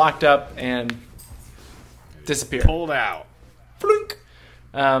was locked up and disappeared. Pulled out. Flink!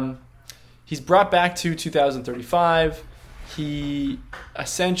 He's brought back to 2035. He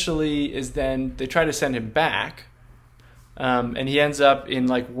essentially is then, they try to send him back, and he ends up in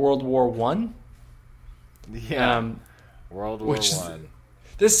like World War One. Yeah, World War One.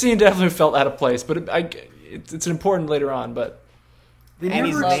 This scene definitely felt out of place, but it's important later on. But they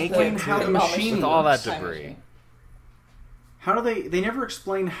never explain how the machine with all that debris. How do they never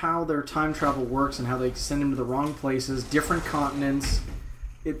explain how their time travel works and how they send him to the wrong places, different continents.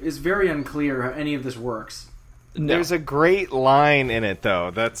 It is very unclear how any of this works. No. There's a great line in it,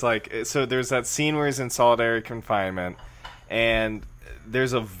 though. That's like, so there's that scene where he's in solitary confinement, and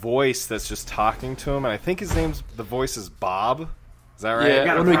there's a voice that's just talking to him, and I think the voice is Bob. Is that right?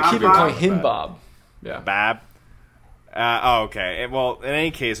 Yeah, when we keep calling him Bob. Yeah. Bab. Okay. Well, in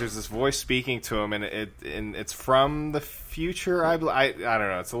any case, there's this voice speaking to him, and it's from the future. I don't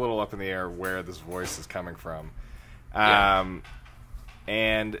know. It's a little up in the air where this voice is coming from.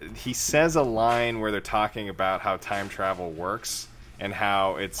 And he says a line where they're talking about how time travel works and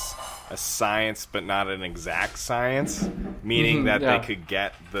how it's a science but not an exact science, meaning that they could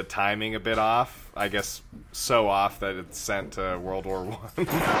get the timing a bit off. I guess so off that it's sent to World War One. I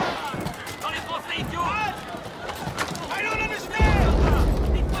don't understand!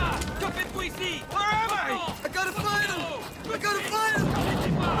 Where am I? I gotta find him!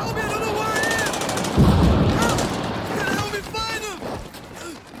 Help me, I don't know where I am! You gotta help me find him!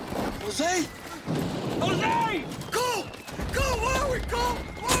 Jose! Cole! Where are we? Cole!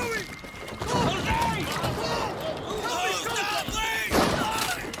 Jose!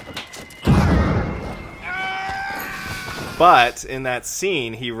 But in that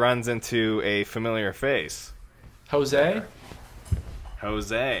scene, he runs into a familiar face. Jose,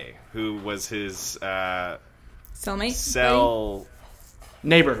 who was his cellmate?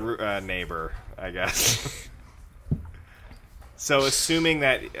 Neighbor, I guess. So assuming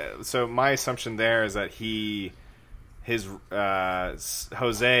that, so my assumption there is that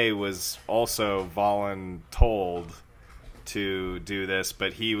Jose was also voluntold to do this,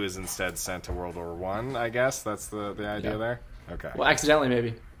 but he was instead sent to World War One. I guess that's the idea there. Okay. Well, accidentally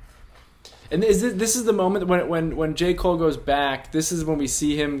maybe. And this is the moment when J. Cole goes back. This is when we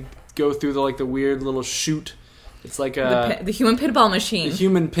see him go through the weird little chute. It's like the human pinball machine. The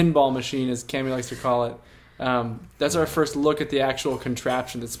human pinball machine, as Cammy likes to call it. That's our first look at the actual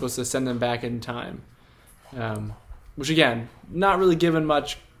contraption that's supposed to send them back in time. Which again, not really given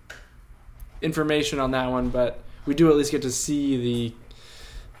much information on that one, but we do at least get to see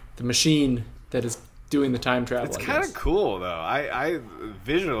the machine that is doing the time travel. It's kind of cool, though. I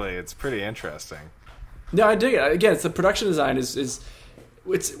visually, it's pretty interesting. No, I dig it. Again, it's the production design is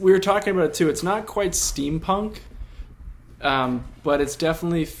we were talking about it too. It's not quite steampunk, but it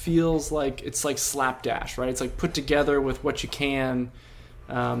definitely feels like it's like slapdash, right? It's like put together with what you can.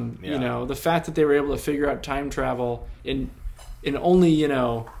 You know, the fact that they were able to figure out time travel in only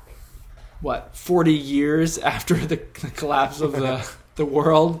 40 years after the collapse of the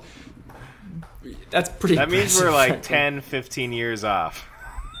world. That's pretty That means we're impressive, like 10, 15 years off.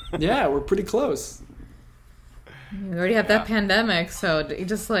 Yeah, we're pretty close. We already have that pandemic, so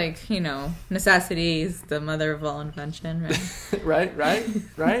just necessity is the mother of all invention, right? right.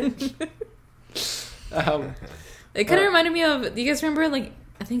 It kind of reminded me of. Do you guys remember,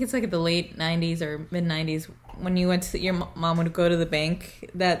 I think it's the late '90s or mid '90s when you went to your mom would go to the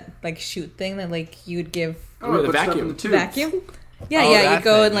bank, that chute thing that you would give. Oh, the vacuum. Vacuum. Yeah, you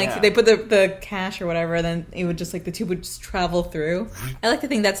go and they put the cash or whatever, and then it would just the tube would just travel through. I like to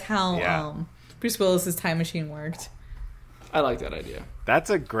think that's how Bruce Willis's time machine worked. I like that idea. That's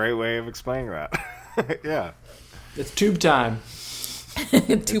a great way of explaining that. Yeah. It's tube time.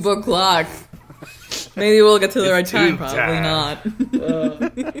 2 o'clock. Maybe we'll get to the right time. Probably not.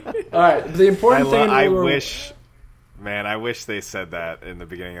 All right. The important thing. I wish they said that in the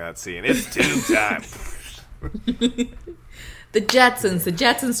beginning of that scene. It's tube time. The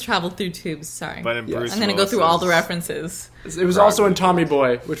Jetsons traveled through tubes. Sorry, but in Bruce I'm going to go through all the references. It was also in Tommy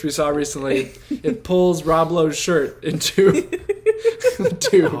Boy, which we saw recently. It pulls Rob Lowe's shirt into the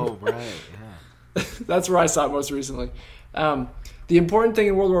tube. Oh right, yeah. That's where I saw it most recently. The important thing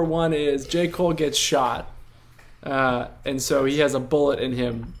in World War I is J. Cole gets shot, and so he has a bullet in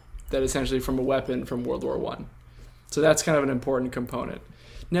him that essentially from a weapon from World War I. So that's kind of an important component.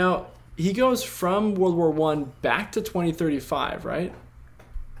 Now. He goes from World War I back to 2035, right?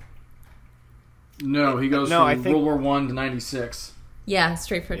 No, he goes from World War I to 96. Yeah,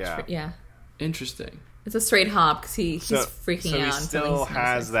 straight. Interesting. It's a straight hop because he's freaking out. So he still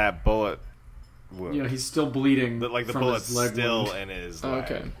has that bullet wound. Yeah, he's still bleeding. The bullet's still in his leg.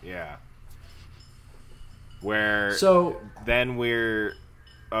 Okay. Yeah. Where then we're...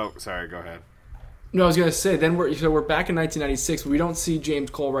 Oh, sorry, go ahead. No, I was going to say, then we're back in 1996. We don't see James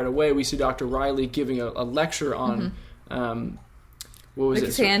Cole right away. We see Dr. Riley giving a lecture on, what was the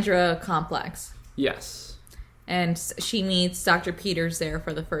Cassandra Complex. Yes. And she meets Dr. Peters there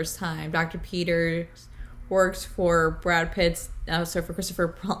for the first time. Dr. Peters works for Brad Pitt's, for Christopher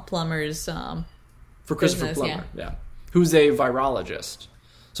Plummer's For Christopher business, Plummer, yeah. Who's a virologist.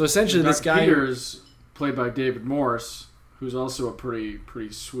 So essentially this guy... Peters, played by David Morse, who's also a pretty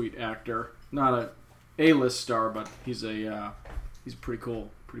sweet actor. Not a A-list star, but he's a pretty cool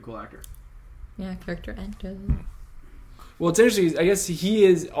actor. Yeah, character actor. Well, it's interesting. I guess he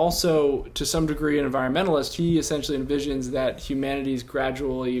is also, to some degree, an environmentalist. He essentially envisions that humanity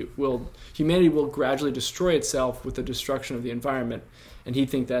will gradually destroy itself with the destruction of the environment, and he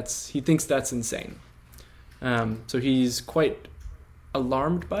thinks that's insane. So he's quite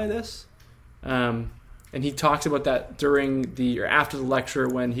alarmed by this. And he talks about that after the lecture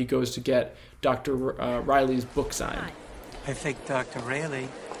when he goes to get Dr. Riley's book signed. I think, Dr. Rayleigh,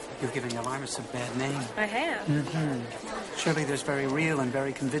 you're giving alarmists a bad name. I have. Mm-hmm. Surely there's very real and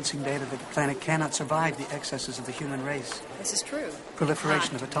very convincing data that the planet cannot survive the excesses of the human race. This is true.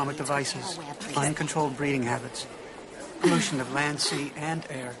 Proliferation of atomic devices, uncontrolled breeding habits, pollution of land, sea, and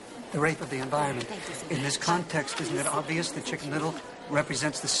air, the rape of the environment. In this context, isn't it obvious that Chicken Little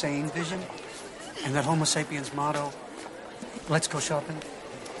represents the same vision? And that Homo sapiens motto, let's go shopping,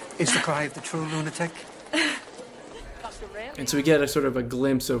 is the cry of the true lunatic? And so we get a sort of a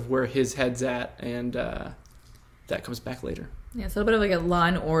glimpse of where his head's at, and that comes back later. Yeah, it's a little bit of a Law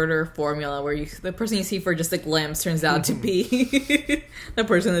and Order formula where the person you see for just a glimpse turns out to be the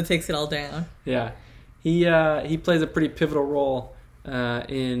person that takes it all down. Yeah. He plays a pretty pivotal role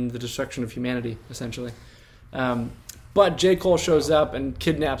in the destruction of humanity, essentially. But J. Cole shows up and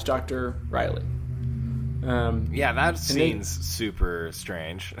kidnaps Dr. Riley. That scene's super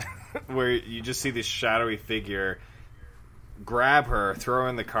strange. Where you just see this shadowy figure grab her, throw her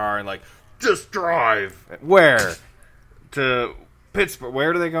in the car, and just drive. Where? To Pittsburgh.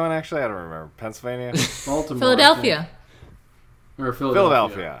 Where are they going, actually? I don't remember. Pennsylvania? Baltimore. Philadelphia. Or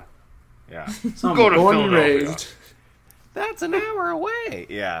Philadelphia. Yeah. Go to Philadelphia. That's an hour away.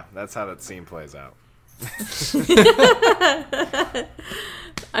 Yeah, that's how that scene plays out.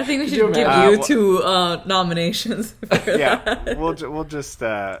 I think we should give you 2 nominations for that. We'll just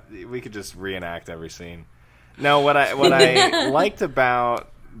we could just reenact every scene. No, what I liked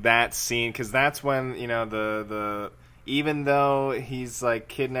about that scene, because that's when the even though he's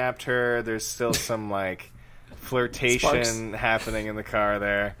kidnapped her, there's still some flirtation happening in the car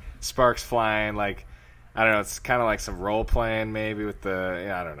there. Sparks flying, I don't know, it's kind of like some role playing maybe with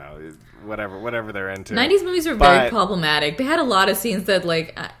the, I don't know, whatever they're into. 90s movies were very problematic. They had a lot of scenes that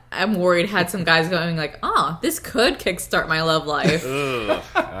I'm worried had some guys going this could kickstart my love life. Ugh,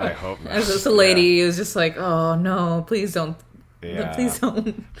 I hope not. As a lady who was just oh no, please don't. Yeah. Please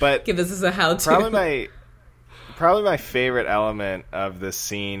don't give this as a how-to. Probably my favorite element of this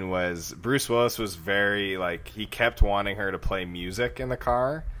scene was Bruce Willis was very, he kept wanting her to play music in the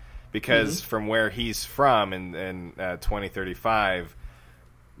car. Because from where he's from in 2035,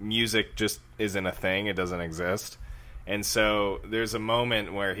 music just isn't a thing. It doesn't exist. And so there's a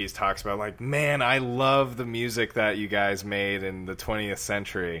moment where he talks about, man, I love the music that you guys made in the 20th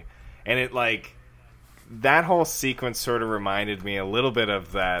century. And it, that whole sequence sort of reminded me a little bit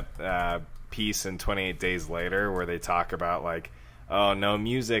of that piece in 28 Days Later where they talk about, oh, no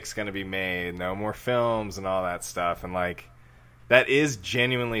music's going to be made, no more films and all that stuff. And, like, that is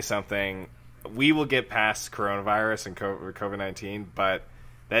genuinely something. We will get past coronavirus and COVID-19, but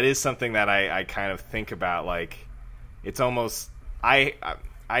that is something that I kind of think about. Like, it's almost... I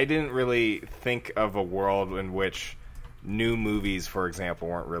didn't really think of a world in which new movies, for example,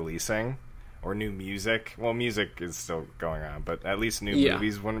 weren't releasing, or new music. Well, music is still going on, but at least new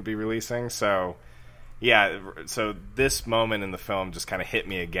movies wouldn't be releasing. So, yeah, so this moment in the film just kind of hit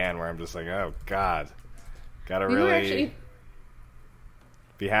me again, where I'm just like, oh, God. Gotta really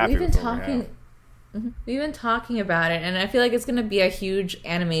be happy with what we have. We've been talking about it, and I feel like it's going to be a huge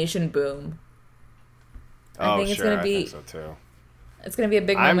animation boom. I think so too. It's going to be a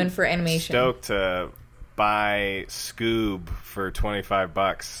big moment for animation. I'm stoked to buy Scoob for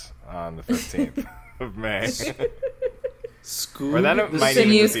 $25 on the 15th of May. Scoob? Or that might even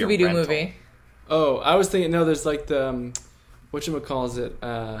new just be a Scooby-Doo rental. movie. Oh, I was thinking, no, there's like the,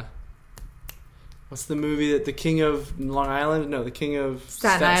 whatchamacallit, what's the movie that the King of Long Island? No, the King of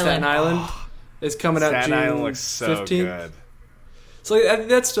Staten Island. Is coming out Staten June Island looks so 15th. good. So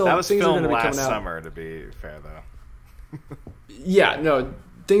that's still... That was things are filmed gonna be last coming out. summer, to be fair, though. Yeah, no,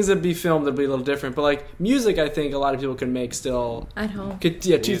 things that be filmed that'll be a little different. But like music, I think a lot of people can make still at home. Two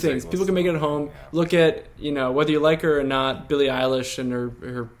things. People can make it at home. Look at, whether you like her or not, Billie Eilish and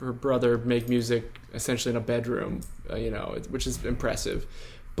her brother make music essentially in a bedroom, which is impressive.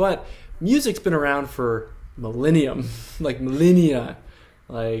 But music's been around for millennia.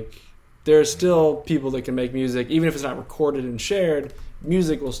 Like, there are still people that can make music, even if it's not recorded and shared.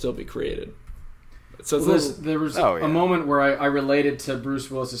 Music will still be created. So there was a moment where I related to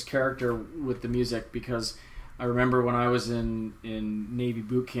Bruce Willis's character with the music, because I remember when I was in Navy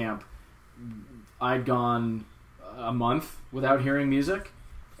boot camp, I'd gone a month without hearing music,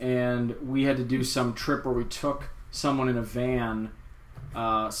 and we had to do some trip where we took someone in a van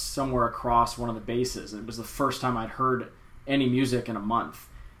somewhere across one of the bases. It was the first time I'd heard any music in a month,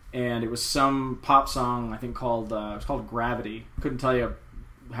 and it was some pop song I think called it was called Gravity. Couldn't tell you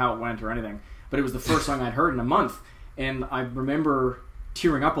how it went or anything. But it was the first song I'd heard in a month, and I remember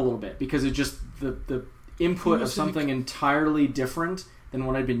tearing up a little bit because it just the input of something entirely different than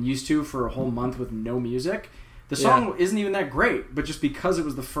what I'd been used to for a whole month with no music. The song isn't even that great, but just because it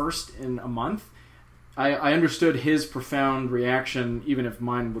was the first in a month, I understood his profound reaction, even if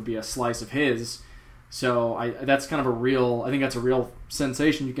mine would be a slice of his. So that's kind of I think that's a real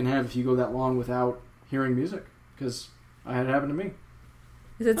sensation you can have if you go that long without hearing music, because I had it happen to me.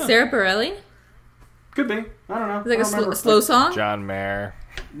 Is it Sarah Bareilles? Could be. I don't know. Is it like a slow song? John Mayer.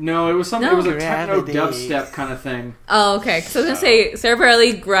 No, it was something. No. It was a techno dubstep kind of thing. Oh, okay. So I was gonna say Sarah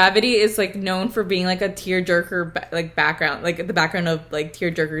Bareilles' Gravity is like known for being like a tearjerker background, like the background of like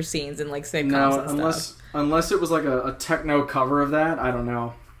tearjerker scenes and like sitcoms and stuff. Unless it was like a techno cover of that, I don't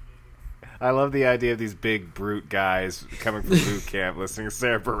know. I love the idea of these big brute guys coming from boot camp listening to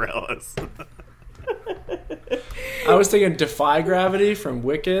Sarah Bareilles. I was thinking Defy Gravity from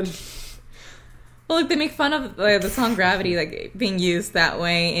Wicked. Well, like they make fun of the song Gravity like being used that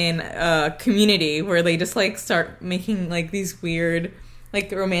way in Community, where they just like start making like these weird like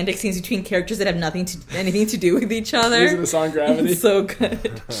romantic scenes between characters that have anything to do with each other. Using the song Gravity. It's so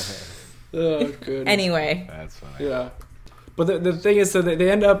good. Oh, good. Anyway. That's funny. Yeah. But the thing is, so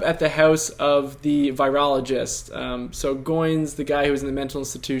they end up at the house of the virologist. So Goins, the guy who was in the mental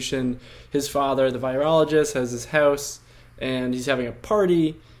institution, his father, the virologist, has his house, and he's having a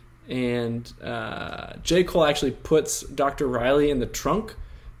party. And J. Cole actually puts Dr. Riley in the trunk.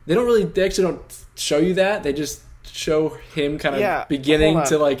 They actually don't show you that. They just show him kind of beginning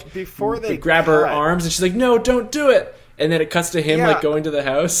to like before they grab her arms, and she's like, "No, don't do it." And then it cuts to him like going to the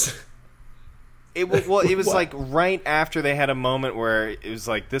house. It was like right after they had a moment where it was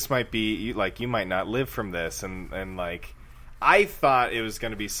like, this might be like, you might not live from this, and like I thought it was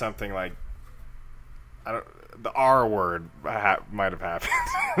going to be something like the R word might have happened.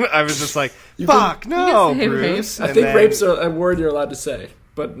 I was just like, fuck, no, Bruce. I think rape's a word you're allowed to say,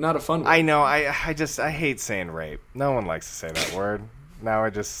 but not a fun one. I know. I hate saying rape. No one likes to say that word. Now I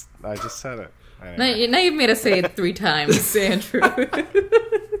just said it. Anyway. Now you've made us say it 3 times, Andrew.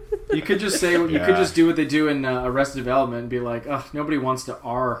 You could just say, you could just do what they do in Arrested Development and be like, oh, nobody wants to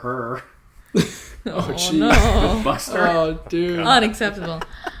R her. Oh, gee. No. Buster. Oh, dude. Unacceptable.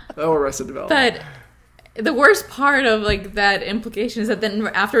 Oh, Arrested Development. But the worst part of like that implication is that then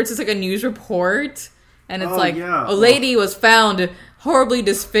afterwards it's like a news report, and it's a lady was found horribly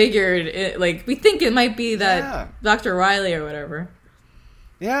disfigured. Like we think it might be that Dr. Riley or whatever.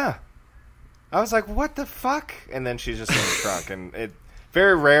 Yeah. I was like, what the fuck? And then she's just in the trunk, and it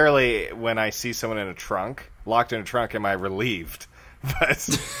very rarely when I see someone in a trunk, locked in a trunk, am I relieved. But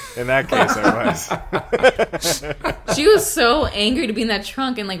in that case, I was. She was so angry to be in that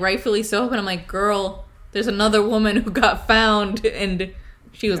trunk, and like rightfully so. But I'm like, girl, there's another woman who got found, and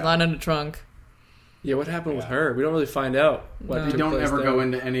she was not in the trunk. Yeah, what happened with her? We don't really find out. They don't ever go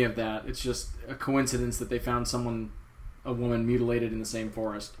into any of that. It's just a coincidence that they found a woman mutilated in the same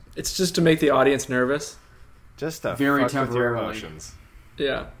forest. It's just to make the audience nervous. Just to very fuck with your temporarily. emotions.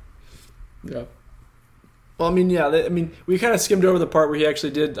 Yeah. Yeah. Well, I mean, we kind of skimmed over the part where he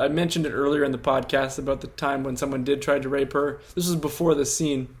actually did. I mentioned it earlier in the podcast about the time when someone did try to rape her. This was before this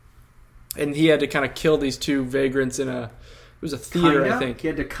scene, and he had to kind of kill these two vagrants in a. It was a theater, Kinda? I think. He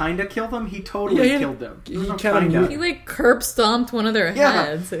had to kind of kill them. He totally killed them. He like curb stomped one of their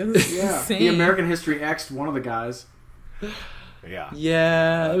heads. It was insane. The American History X'd one of the guys. Yeah.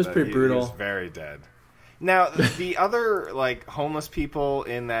 Yeah, it was pretty brutal. He was very dead. Now, the other like homeless people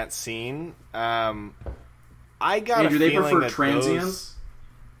in that scene, I got Andrew, a they feeling prefer that transients.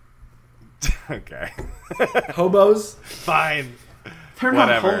 Okay. Hobos? Fine. They're not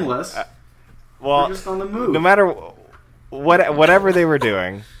Whatever. homeless. Well, They're just on the move. no matter whatever they were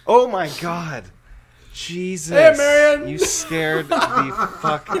doing. Oh my God. Jesus. Hey, Marion. You scared the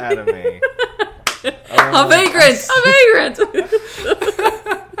fuck out of me. A vagrant! A vagrant!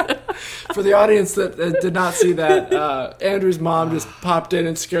 For the audience that did not see that, Andrew's mom just popped in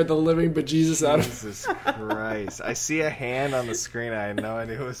and scared the living bejesus out of him. Jesus Christ. I see a hand on the screen. I had no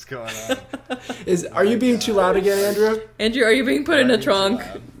idea what's going on. Are you being too loud again, Andrew? Andrew, are you being put in a trunk?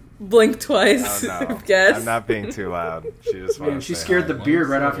 Blink twice. Oh, no. Guess. I'm not being too loud. She just wanted to She say scared hi. the beard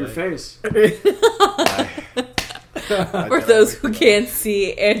right off your face. For those who can't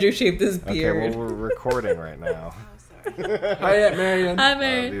see, Andrew shaved his beard. Okay, well, we're recording right now. Hi, Aunt Marion. Hi, Love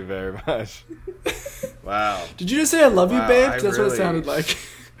Marion. you very much. Wow. Did you just say I love you, Wow, babe? I That's what it really- sounded like.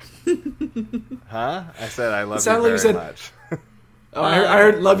 Huh? I said I love you sounded very like you said- much. Oh, I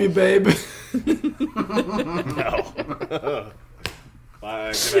heard love you, babe. No.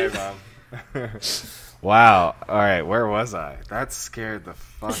 Good night, Mom. Wow. All right, where was I? That scared the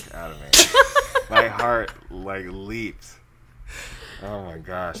fuck out of me. My heart like leaped. Oh my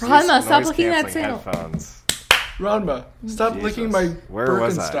gosh. Ranma, These stop looking at noise-canceling tail. headphones. Ronma, stop Jesus. licking my Where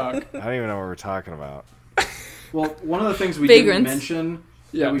was I? Birkenstock. I don't even know what we're talking about. Well, one of the things we Vagrants. didn't mention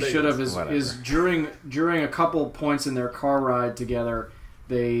Yeah, that we should have Whatever. is during a couple points in their car ride together,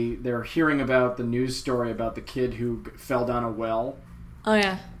 they're hearing about the news story about the kid who fell down a well, Oh,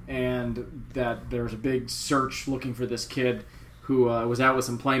 yeah. and that there's a big search looking for this kid who was out with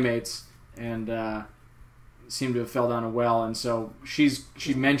some playmates and seemed to have fell down a well, and so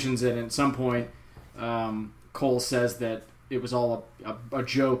she mentions it, and at some point Cole says that it was all a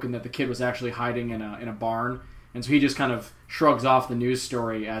joke and that the kid was actually hiding in a barn. And so he just kind of shrugs off the news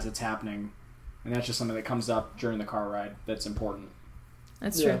story as it's happening. And that's just something that comes up during the car ride that's important.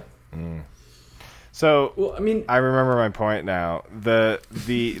 That's true. So, Well, I mean, I remember my point now. The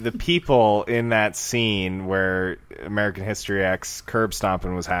people in that scene where American History X curb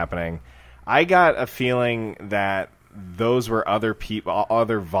stomping was happening, I got a feeling that those were other people,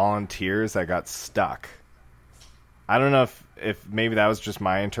 other volunteers that got stuck. I don't know if maybe that was just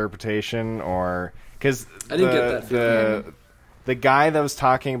my interpretation or because I didn't get that feeling. the guy that was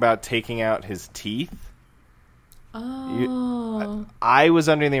talking about taking out his teeth. Oh. I was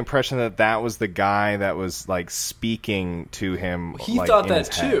under the impression that that was the guy that was like speaking to him. he like, thought in that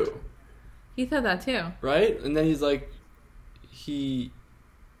his head. too, He thought that too. right? And then he's like,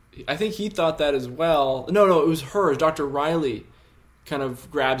 I think he thought that as well. No, it was her. Dr. Riley kind of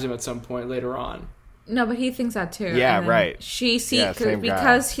grabs him at some point later on. No, but he thinks that too. Yeah, And then right. She sees Yeah, same guy.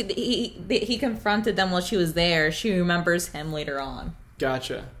 because he confronted them while she was there. She remembers him later on.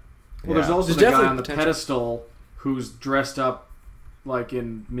 Gotcha. Well, there's also There's the guy definitely on the potential. pedestal who's dressed up like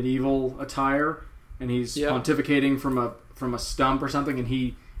in medieval attire, and he's Yeah. pontificating from a stump or something, and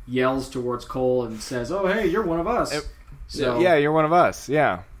he yells towards Cole and says, "Oh, hey, you're one of us." Yeah, you're one of us.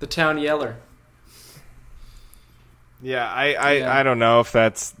 Yeah. The town yeller. Yeah, I don't know if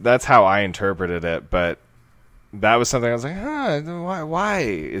that's how I interpreted it, but that was something I was like, why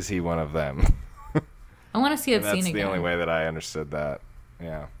is he one of them? I want to see that And scene that's again. the only way that I understood that.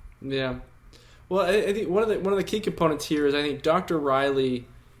 Yeah. Yeah. Well, I think one of the key components here is I think Dr. Riley.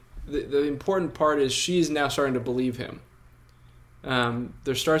 The important part is she's now starting to believe him.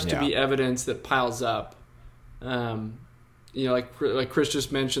 There starts to be evidence that piles up. Like Chris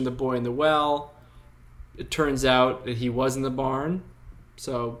just mentioned, the boy in the well. It turns out that he was in the barn.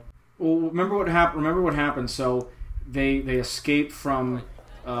 So, well, remember what happened? So they escape from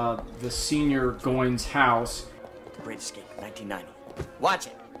the senior Goins' house. The Great Escape, 1990. Watch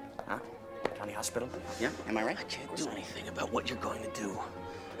it. Huh? County Hospital. Yeah, am I right? I can't do anything about what you're going to do.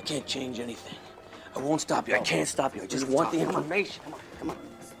 I can't change anything. I won't stop you. I can't stop you. I just want the information. Come on.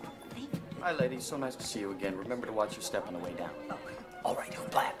 Hi, ladies. So nice to see you again. Remember to watch your step on the way down. All right, who's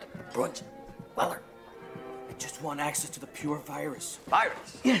black? Brunson? Weller? I just want access to the pure virus.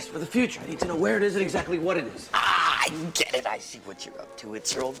 Virus? Yes, for the future. I need to know where it is and exactly what it is. Ah, I get it. I see what you're up to.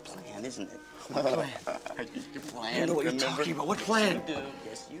 It's your old plan, isn't it? What plan? Your plan. I don't know what you're talking about. What plan? Yes, you do.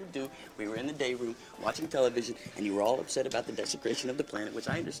 Yes, you do. We were in the day room watching television, and you were all upset about the desecration of the planet, which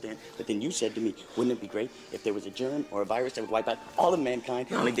I understand. But then you said to me, wouldn't it be great if there was a germ or a virus that would wipe out all of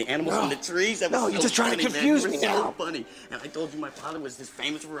mankind, like the animals and the trees? That was you're just trying to confuse me now. So funny. And I told you my father was this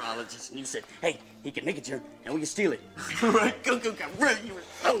famous virologist, and you said, hey, he can make a germ, and we can steal it. Right? Go. Really, you were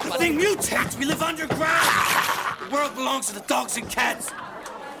so The funny. thing mutates. We live underground. The world belongs to the dogs and cats.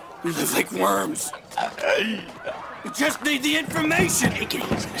 We live like worms. We just need the information.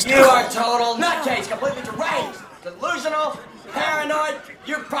 You are total nutcase, completely deranged, delusional, paranoid.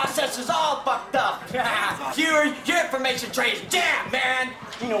 Your process is all fucked up. Your information tray is jammed, man.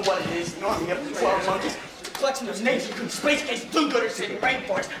 You know what it is? You know I'm up to 12 monkeys. Collection of snakes you space case do-gooders in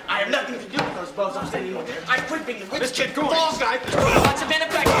rainforest. I have nothing to do with those bozos anymore. I quit being the rich kid fall guy. What's been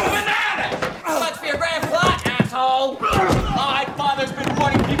effective? Banana! Must be a grand plot, asshole. My father's been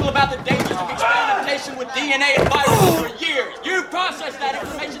warning people about the dangers of experimentation with DNA and viruses for years. You process that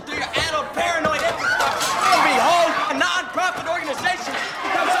information through your adult paranoid infrastructure. And behold, a non-profit organization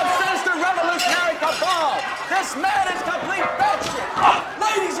becomes some sinister revolutionary cabal. This man is complete fiction.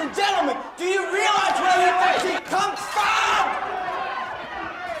 Ladies and gentlemen, do you realize where the energy comes from?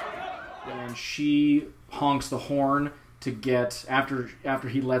 And she honks the horn to get after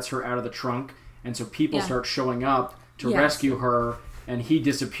he lets her out of the trunk, and so people start showing up to rescue her, and he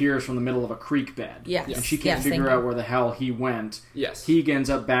disappears from the middle of a creek bed. Yes. And she can't figure out where the hell he went. Yes. He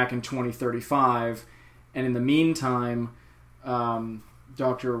ends up back in 2035, and in the meantime,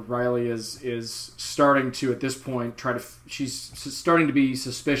 Dr. Riley is starting to, at this point, she's starting to be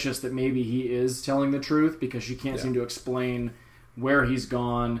suspicious that maybe he is telling the truth, because she can't seem to explain where he's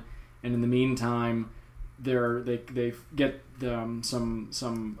gone. And in the meantime, they get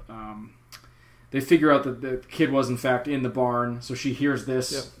they figure out that the kid was in fact in the barn. So she hears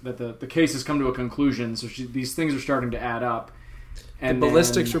this, that the case has come to a conclusion. So these things are starting to add up. And the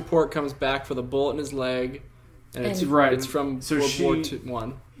ballistics report comes back for the bullet in his leg. And it's right. It's from World War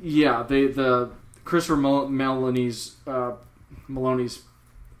I. Yeah, the Christopher Maloney's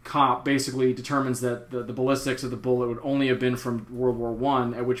cop basically determines that the ballistics of the bullet would only have been from World War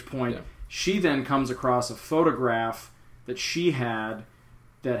I, at which point she then comes across a photograph that she had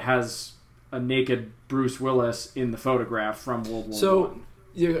that has a naked Bruce Willis in the photograph from World War I. So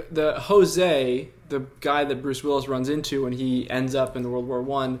the Jose, the guy that Bruce Willis runs into when he ends up in the World War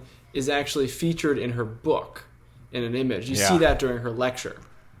I, is actually featured in her book in an image. You see that during her lecture.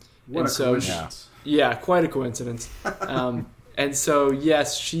 What a coincidence. Yeah, quite a coincidence. And so,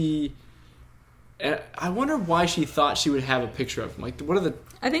 yes, I wonder why she thought she would have a picture of him. Like, what are the...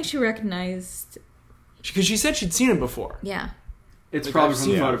 I think she recognized... Because she said she'd seen him before. Yeah. It's probably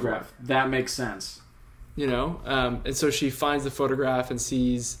from the photograph. That makes sense. You know? And so she finds the photograph and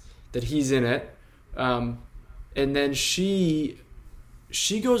sees that he's in it. And then she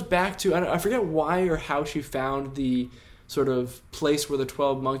goes back to... I forget why or how she found the sort of place where the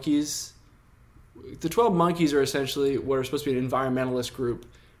 12 monkeys... The 12 monkeys are essentially what are supposed to be an environmentalist group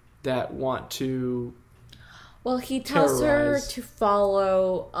that want to... Well, he tells her to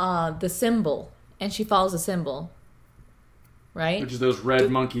follow the symbol, and she follows the symbol. Right? Which is those red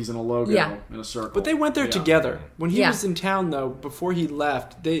monkeys in a logo in a circle. But they went there together. When he was in town, though, before he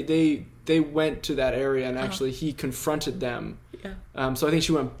left, they went to that area, and actually he confronted them. Yeah. So I think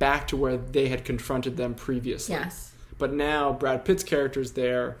she went back to where they had confronted them previously. Yes. But now Brad Pitt's character's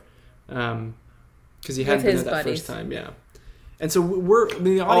there, because he hadn't been there that first time. Yeah. And so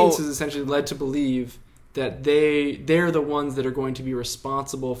the audience is essentially led to believe that they're the ones that are going to be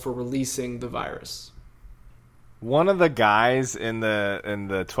responsible for releasing the virus. One of the guys in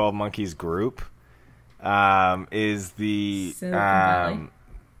the 12 Monkeys group is the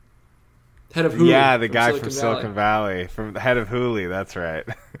head of Hulu. Yeah, the guy from Silicon Valley, from the head of Hulu. That's right.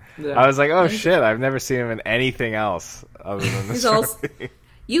 Yeah. I was like, oh shit! I've never seen him in anything else other than this.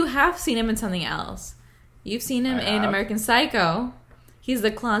 You have seen him in something else. You've seen him in American Psycho. He's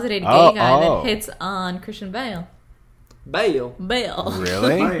the closeted gay guy that hits on Christian Bale. Bale.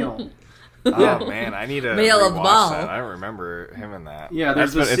 Really? Bale. Oh man, I need to rewatch that. I don't remember him in that. Yeah,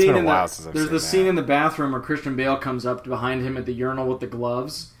 there's the scene scene in the bathroom where Christian Bale comes up behind him at the urinal with the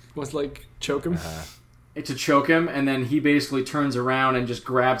gloves. Was like choke him. to choke him, and then he basically turns around and just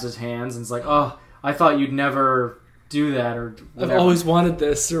grabs his hands and is like, "Oh, I thought you'd never do that," or whatever. I've always wanted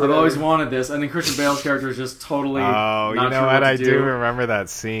this. I've always wanted this. And then Christian Bale's character is just totally. Oh, not you know sure what? to I do. do remember that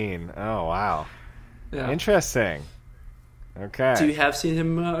scene. Oh, wow. Yeah. Interesting. Okay. So you have seen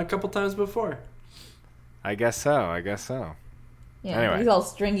him a couple times before. I guess so. Yeah, Anyway, he's all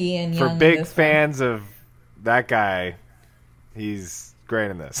stringy and young. for in big this fans of that guy, he's great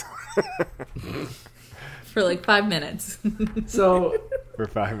in this. for like 5 minutes. So for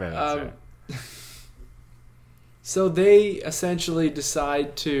 5 minutes. Yeah. So they essentially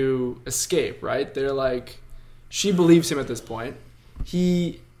decide to escape, right? They're like, she believes him at this point.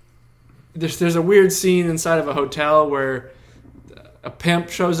 There's a weird scene inside of a hotel where a pimp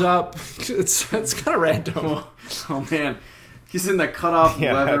shows up. It's kind of random. Oh man, he's in the cut-off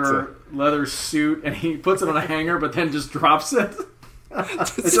leather suit, and he puts it on a hanger, but then just drops it.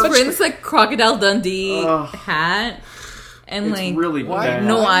 It's Prince like Crocodile Dundee hat, and it's like really bad.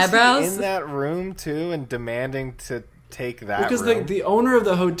 no eyebrows. In that room too, and demanding to take that because room. the owner of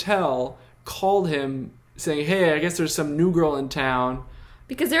the hotel called him saying, "Hey, I guess there's some new girl in town."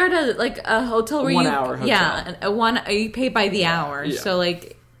 Because they're at a hotel where 1 hour hotel. you pay by the hour. Yeah. So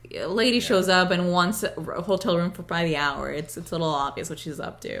like a lady shows up and wants a hotel room by the hour. It's a little obvious what she's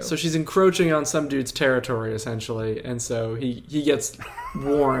up to. So she's encroaching on some dude's territory essentially, and so he gets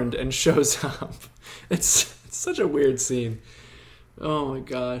warned and shows up. It's such a weird scene. Oh my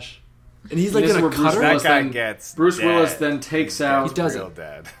gosh! And he's like in a cutter. Bruce Willis then takes out. He doesn't.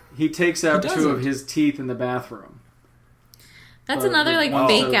 He takes out two of his teeth in the bathroom. That's another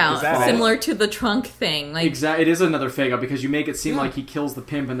fake out, similar to the trunk thing. Like exactly, it is another fake out because you make it seem like he kills the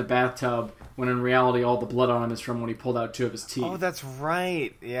pimp in the bathtub when in reality all the blood on him is from when he pulled out two of his teeth. Oh, that's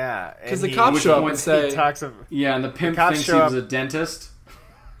right. Yeah, because the cops show up and say, and the pimp thinks he was a dentist.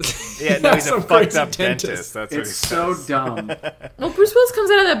 Yeah, no, he's a fucked up dentist. That's what it's so dumb. Well, Bruce Willis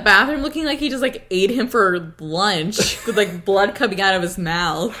comes out of that bathroom looking like he just ate him for lunch with blood coming out of his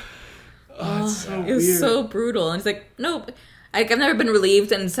mouth. Oh, it's so it was weird. So brutal, and he's like, nope. I've never been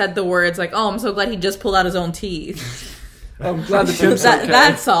relieved and said the words like, "Oh, I'm so glad he just pulled out his own teeth." I'm glad the pimp's okay.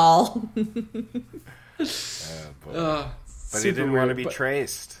 That's all. But he didn't want to be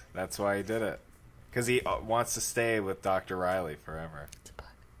traced. That's why he did it. Because he wants to stay with Dr. Riley forever.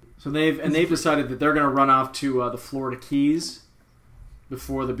 So they've decided that they're going to run off to the Florida Keys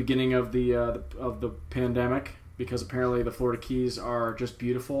before the beginning of the pandemic, because apparently the Florida Keys are just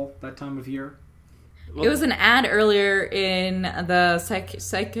beautiful that time of year. It was an ad earlier in the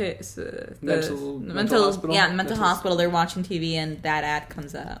mental hospital. They're watching TV, and that ad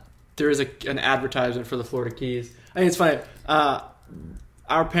comes up. There is an advertisement for the Florida Keys. I mean, it's funny. My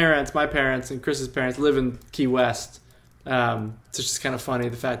parents, and Chris's parents live in Key West. So it's just kind of funny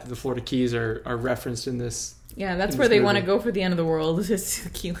the fact that the Florida Keys are referenced in this. Yeah, that's where they want to go for the end of the world. Is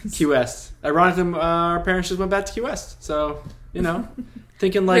Key West. Key West. Ironically, our parents just went back to Key West. So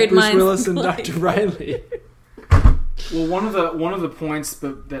thinking like Bruce Willis and Dr. Riley. Well, one of the points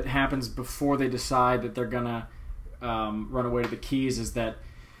that happens before they decide that they're gonna run away to the Keys is that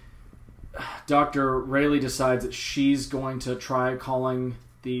Dr. Riley decides that she's going to try calling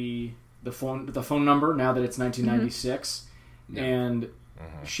the phone number now that it's 1996, and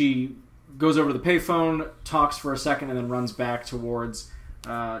she goes over to the payphone, talks for a second, and then runs back towards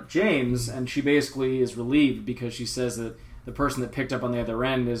James, and she basically is relieved because she says that the person that picked up on the other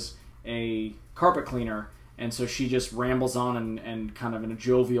end is a carpet cleaner, and so she just rambles on and kind of in a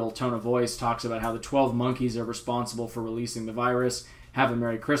jovial tone of voice talks about how the 12 monkeys are responsible for releasing the virus. Have a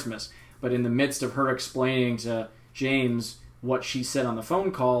Merry Christmas. But in the midst of her explaining to James what she said on the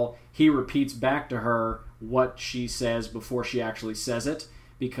phone call, he repeats back to her what she says before she actually says it,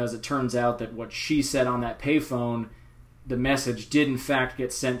 because it turns out that what she said on that payphone, the message did in fact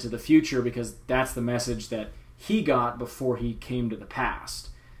get sent to the future, because that's the message that he got before he came to the past.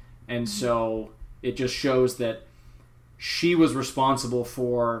 And so it just shows that she was responsible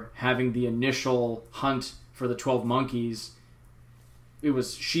for having the initial hunt for the 12 monkeys.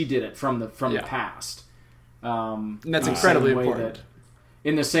 She did it from the past. And that's incredibly important.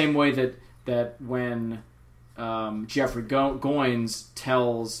 In the same way that when Jeffrey Goins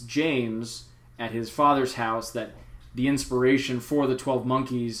tells James at his father's house that the inspiration for the 12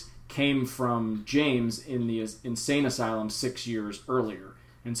 monkeys came from James in the insane asylum 6 years earlier.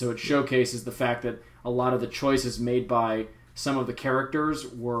 And so it showcases the fact that a lot of the choices made by some of the characters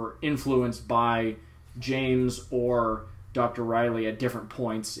were influenced by James or Dr. Riley at different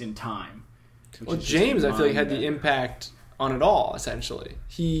points in time. Well, James, I feel like, had the impact on it all, essentially.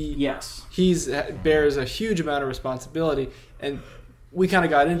 He bears a huge amount of responsibility, and we kind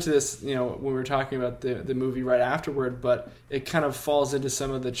of got into this, when we were talking about the movie right afterward, but it kind of falls into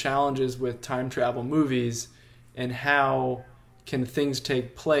some of the challenges with time travel movies and how can things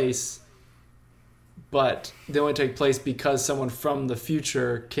take place, but they only take place because someone from the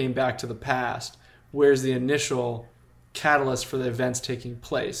future came back to the past. Where's the initial catalyst for the events taking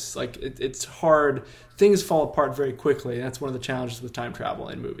place? Like, it's hard. Things fall apart very quickly, and that's one of the challenges with time travel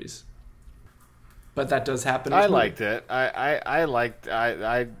in movies. But that does happen. I liked it. I liked.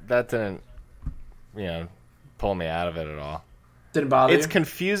 That didn't, pull me out of it at all. Didn't bother you? It's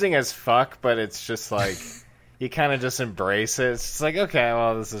confusing as fuck, but it's just like you kind of just embrace it. It's just like, okay,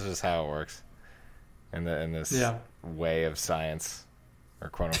 well, this is just how it works, in this way of science, or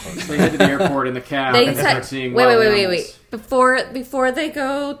quote unquote. They head to the airport in the cab and start seeing. Wait. Before they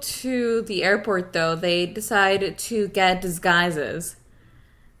go to the airport, though, they decide to get disguises.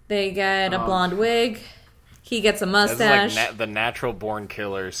 They get a blonde wig. He gets a mustache. This is like the natural born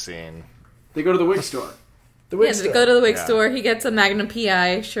killer scene. They go to the wig store. They go to the wig store. He gets a Magnum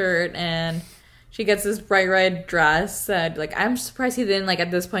PI shirt, and she gets this bright red dress. That, I'm surprised he didn't, at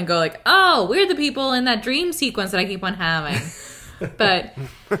this point go, oh, we're the people in that dream sequence that I keep on having. But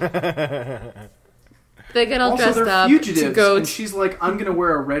they get all dressed up to go. And she's like, I'm going to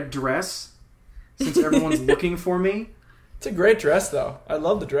wear a red dress since everyone's looking for me. It's a great dress, though. I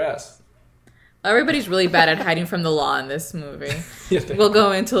love the dress. Everybody's really bad at hiding from the law in this movie. We'll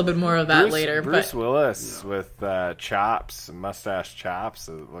go into a little bit more of that later. Bruce Willis with mustache chops.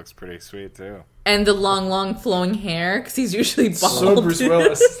 It looks pretty sweet, too. And the long flowing hair, because he's usually bald. So Bruce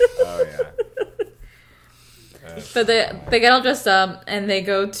Willis. Oh, yeah. But they get all dressed up, and they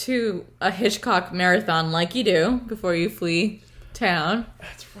go to a Hitchcock marathon like you do before you flee town.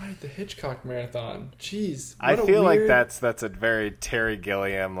 That's right, the Hitchcock marathon. Jeez, I feel like that's a very Terry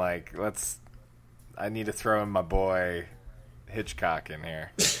Gilliam. I need to throw in my boy Hitchcock in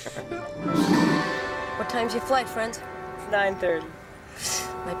here. What time's your flight, friends? 9:30.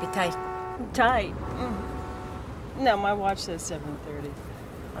 Might be tight. Tight? No, my watch says 7:30.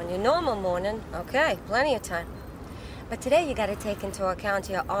 On your normal morning, okay, plenty of time. But today you got to take into account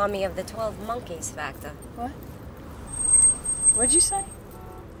your army of the 12 monkeys factor. What? What'd you say?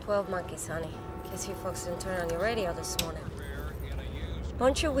 12 monkeys, honey. In case you folks didn't turn on your radio this morning.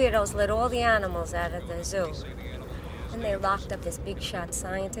 Bunch of weirdos let all the animals out of the zoo. And they locked up this big shot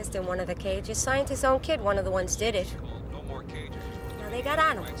scientist in one of the cages. Scientist's own kid, one of the ones did it. Now they got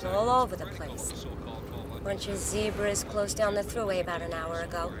animals all over the place. Bunch of zebras closed down the thruway about an hour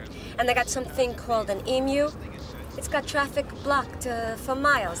ago. And they got something called an emu. It's got traffic blocked for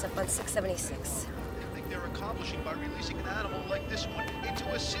miles up on 676. They're accomplishing by releasing an animal like this one into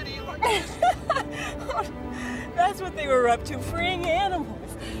a city like That's what they were up to, freeing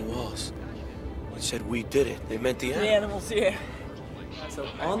animals. It was. They said we did it. They meant the animals. The animals, yeah. So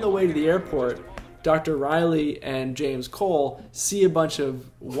on the way to the airport, Dr. Riley and James Cole see a bunch of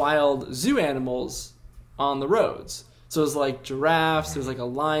wild zoo animals on the roads. So there's like giraffes, there's like a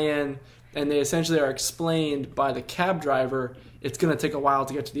lion, and they essentially are explained by the cab driver it's going to take a while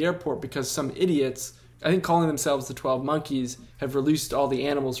to get to the airport because some idiots, I think calling themselves the 12 Monkeys, have released all the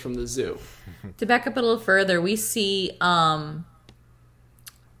animals from the zoo. To back up a little further, we see Jeffrey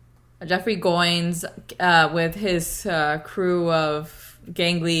Goins with his crew of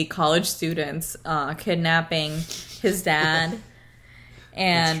gangly college students kidnapping his dad.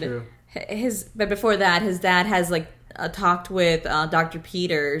 And but before that, his dad has talked with Dr.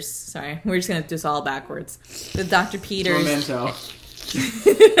 Peters. Sorry, we're just going to do this all backwards. With Dr. Peters. Memento.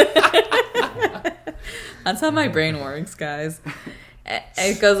 That's how my brain works, guys.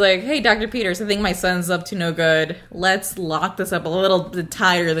 It goes like, hey, Dr. Peters, I think my son's up to no good. Let's lock this up a little bit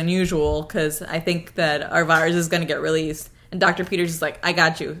tighter than usual because I think that our virus is going to get released. And Dr. Peters is like, I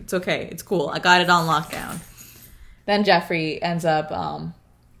got you. It's okay. It's cool. I got it on lockdown. Then Jeffrey ends up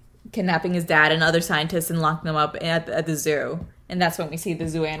kidnapping his dad and other scientists and locking them up at the zoo. And that's when we see the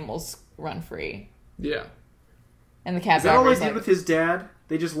zoo animals run free. Yeah. And the cab Is that all driver's they did with his dad?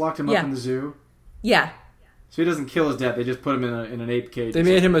 They just locked him up in the zoo? Yeah. So he doesn't kill his dad. They just put him in an ape cage. They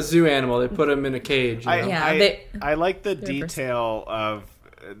made him a zoo animal. They put him in a cage. I like the detail of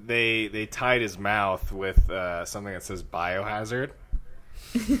they tied his mouth with something that says biohazard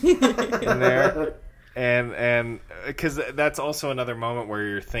in there. And because that's also another moment where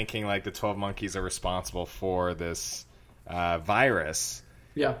you're thinking like the 12 Monkeys are responsible for this virus.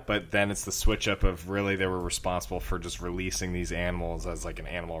 Yeah. But then it's the switch up of really they were responsible for just releasing these animals as like an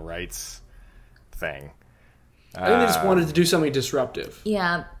animal rights thing. I think they just wanted to do something disruptive.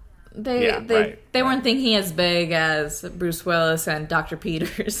 Yeah. They weren't thinking as big as Bruce Willis and Dr.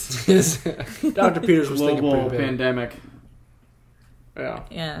 Peters. Dr. Peters was thinking global pretty big. pandemic.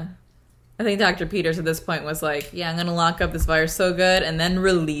 Yeah. I think Dr. Peters at this point was like, yeah, I'm going to lock up this virus so good and then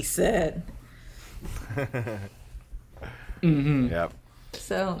release it. Mm-hmm. Yep.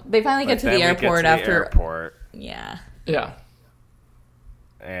 So they finally get to the airport after... airport. Yeah. Yeah.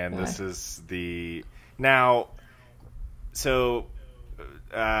 And this is the... Now, so...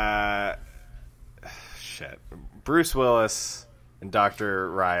 shit. Bruce Willis and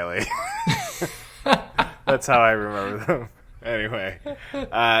Dr. Riley. That's how I remember them. Anyway,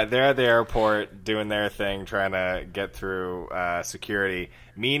 they're at the airport doing their thing, trying to get through security.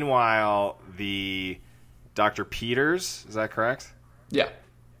 Meanwhile, the Dr. Peters, is that correct? Yeah.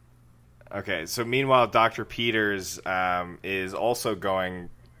 Okay, so meanwhile, Dr. Peters is also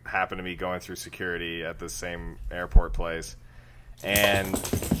happen to be going through security at the same airport place. And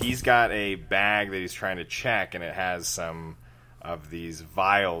he's got a bag that he's trying to check, and it has some of these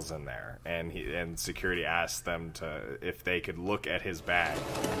vials in there. And security asked them if they could look at his bag.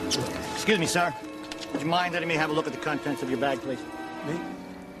 Excuse me, sir. Would you mind letting me have a look at the contents of your bag, please? Me?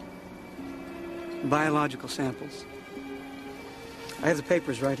 Biological samples. I have the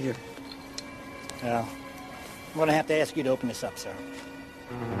papers right here. Well, I'm going to have to ask you to open this up, sir.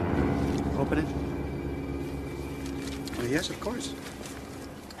 Open it? Well, yes, of course.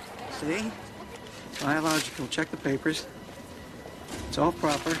 See? Biological. Check the papers. It's all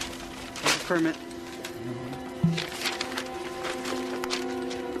proper. There's a permit.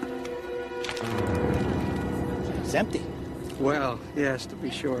 It's empty. Well, yes, to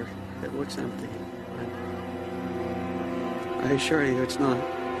be sure. It looks empty. I assure you it's not.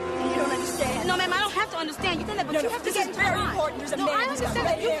 You don't understand. No, ma'am, I don't have to understand. You but you have to get very important. There's a man I understand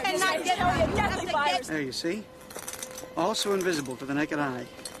that you cannot get a deadly virus. There, you see? Also invisible to the naked eye.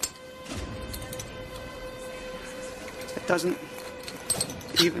 It doesn't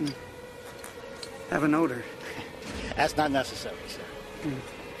even have an odor. That's not necessary, sir.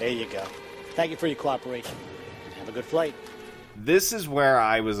 There you go. Thank you for your cooperation. Have a good flight. This is where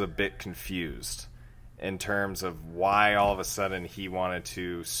I was a bit confused in terms of why all of a sudden he wanted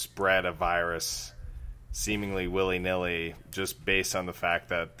to spread a virus seemingly willy-nilly just based on the fact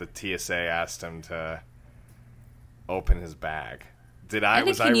that the TSA asked him to open his bag. I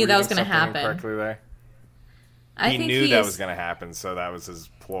think he knew that was going to happen. Correctly there? He knew that was going to happen, so that was his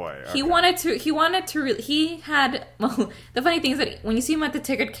ploy. Okay. He had, well, the funny thing is that when you see him at the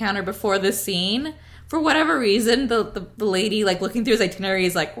ticket counter before the scene, for whatever reason, the lady, like, looking through his itinerary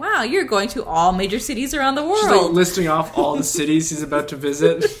is like, wow, you're going to all major cities around the world. She's, like, listing off all the cities he's about to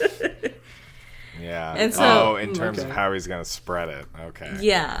visit. Yeah. And so, in terms of how he's going to spread it. Okay.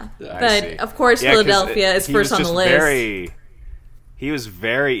 Yeah. But, of course, Philadelphia is first on the list. He was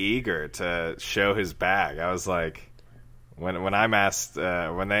very eager to show his bag. I was like, when they asked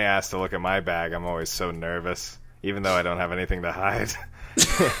to look at my bag, I'm always so nervous, even though I don't have anything to hide.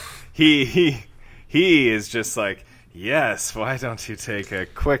 He is just like, yes, why don't you take a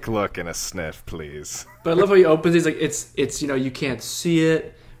quick look and a sniff, please? But I love how he opens. He's like, it's you can't see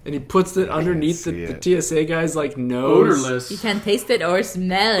it, and he puts it underneath the TSA guy's like nose. Odorless. You can taste it or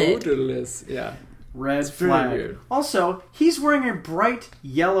smell it. Odorless. Yeah. Red flag. Weird. Also, he's wearing a bright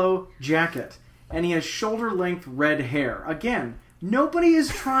yellow jacket, and he has shoulder-length red hair. Again, nobody is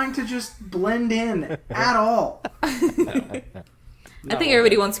trying to just blend in at all. I think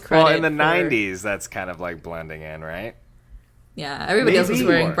everybody wants credit. Well, in the 90s, that's kind of like blending in, right? Yeah, everybody else was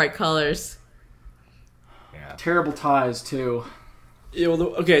wearing bright colors. Yeah. Terrible ties, too. Yeah,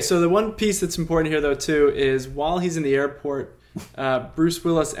 well, so the one piece that's important here, though, too, is while he's in the airport, Bruce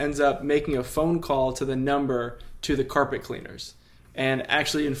Willis ends up making a phone call to the number to the carpet cleaners and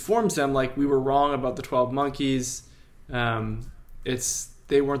actually informs them, like, we were wrong about the 12 monkeys.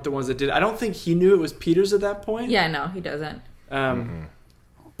 They weren't the ones that did it. I don't think he knew it was Peters at that point. Yeah, no, he doesn't.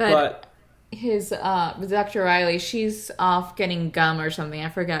 But his Dr. Riley, she's off getting gum or something. I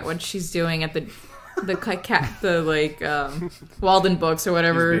forgot what she's doing at the Walden Books or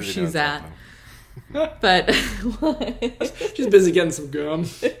whatever she's at. But she's busy getting some gum.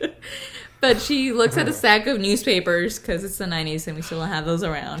 But she looks at a stack of newspapers because it's the 90s and we still have those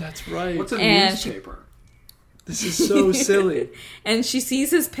around. That's right. What's a newspaper? This is so silly. And she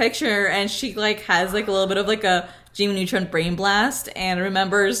sees his picture and she has a little bit of a Jimmy Neutron brain blast and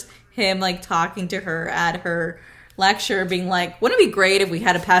remembers him talking to her at her lecture, being like, wouldn't it be great if we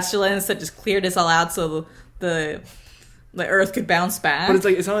had a pestilence that just cleared us all out so the Earth could bounce back? But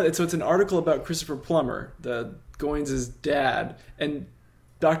it's an article about Christopher Plummer, the Goines' dad, and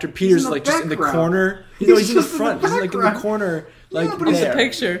Dr. Peters just in the corner. He's in the front. He's in the corner, but it's a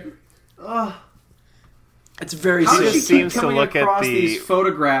picture. It's very How does she keep seems to coming look at across the- these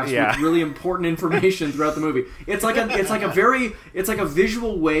photographs Yeah. with really important information throughout the movie? It's like a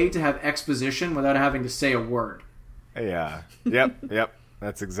visual way to have exposition without having to say a word. Yeah. Yep.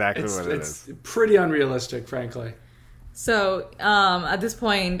 That's exactly what it is. It's pretty unrealistic, frankly. So at this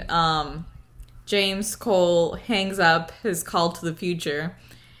point, James Cole hangs up his call to the future,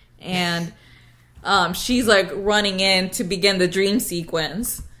 and she's like running in to begin the dream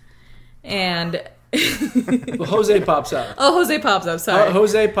sequence, and Well, Jose pops up. Oh, Jose pops up. Sorry.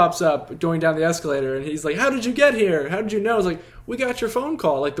 Jose pops up going down the escalator, and he's like, "How did you get here? How did you know?" I was like, "We got your phone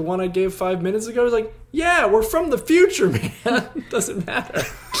call, like the one I gave 5 minutes ago." I was like, "Yeah, we're from the future, man. Doesn't matter."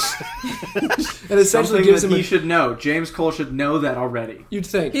 And essentially gives him he should know. James Cole should know that already. You'd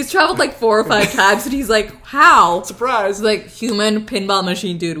think He's traveled like 4 or 5 times, and he's like, "How?" Surprise! He's like, "Human pinball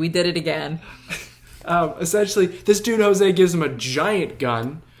machine, dude. We did it again." Essentially, this dude Jose gives him a giant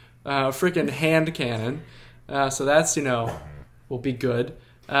gun, freaking hand cannon. So that's will be good.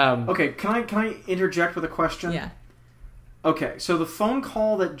 Okay, can I interject with a question? Yeah. Okay, so the phone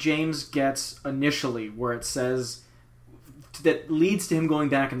call that James gets initially, where it says that leads to him going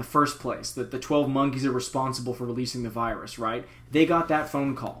back in the first place, that the 12 monkeys are responsible for releasing the virus, right? They got that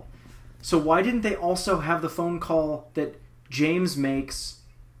phone call. So why didn't they also have the phone call that James makes?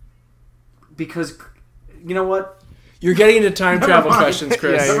 Because, you know what? You're getting into time travel questions,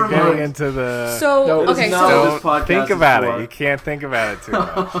 Chris. Yeah, you're getting into the... So, okay, Don't think about it. You can't think about it too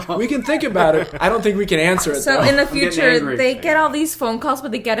much. We can think about it. I don't think we can answer it. So though. in the future, they get all these phone calls,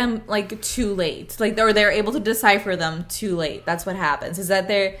 but they get them like too late. Or they're able to decipher them too late. That's what happens. Is that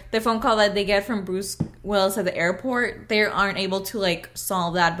the phone call that they get from Bruce Willis at the airport, they aren't able to like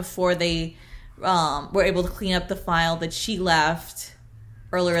solve that before they were able to clean up the file that she left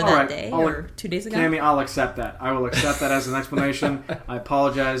earlier that day or 2 days ago. Tammy, I'll accept that. I will accept that as an explanation. I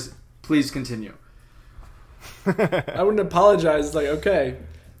apologize. Please continue. I wouldn't apologize. It's like, okay,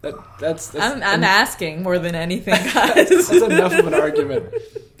 that's I'm asking more than anything, guys. That's enough of an argument.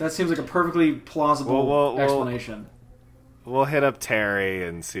 That seems like a perfectly plausible explanation. We'll hit up Terry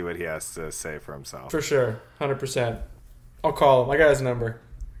and see what he has to say for himself. For sure, 100%. I'll call him. I got his number.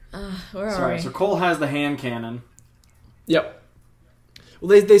 Where are Sorry, we? so Cole has the hand cannon. Yep.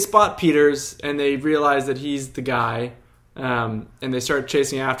 Well, they spot Peters, and they realize that he's the guy, and they start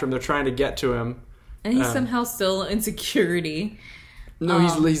chasing after him. They're trying to get to him. And he's somehow still in security. No,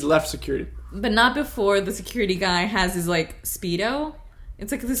 he's left security. But not before the security guy has his, like, Speedo.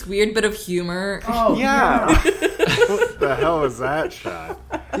 It's like this weird bit of humor. Oh, yeah. What the hell was that shot?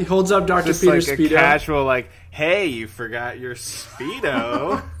 He holds up Dr. Just Peters' like a Speedo. casual, like, hey, you forgot your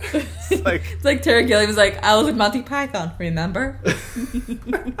Speedo. It's like Terry Gilliam's like, I was with Monty Python, remember?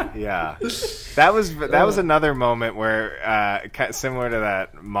 Yeah. That was another moment where, similar to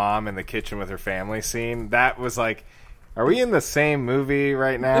that mom in the kitchen with her family scene, that was like, are we in the same movie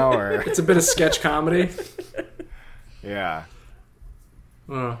right now? Or It's a bit of sketch comedy. Yeah.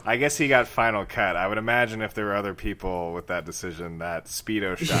 I guess he got final cut. I would imagine if there were other people with that decision, that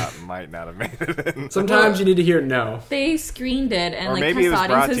Speedo shot might not have made it in. Sometimes you need to hear no. They screened it, and Or like maybe it was test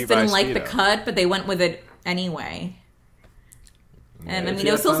brought to audiences you by didn't like the Speedo. cut, but they went with it anyway. And I mean,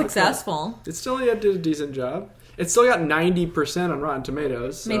 it was still successful. It still did a decent job. It still got 90% on Rotten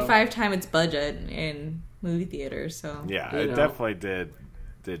Tomatoes. So. Made 5 times its budget in movie theaters, so... Yeah, it definitely did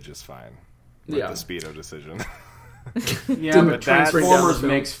just fine with the Speedo decision. Yeah, but that Transformers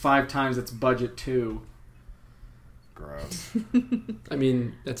makes 5 times its budget too. Gross. I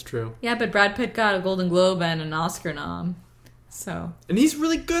mean, that's true. Yeah, but Brad Pitt got a Golden Globe and an Oscar nom. So... And he's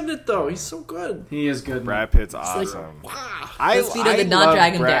really good at it, though. He's so good. He is good. Brad Pitt's It's like, awesome. The Speedo did not love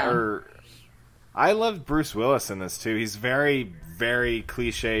drag him down. I love Bruce Willis in this, too. He's very, very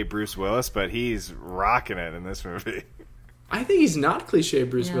cliche Bruce Willis, but he's rocking it in this movie. I think he's not cliche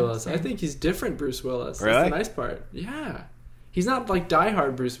Bruce Willis. same. I think he's different Bruce Willis. Really? That's the nice part. Yeah. He's not like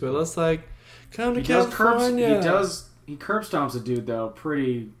diehard Bruce Willis, like, come to He does California. he curb stomps a dude though,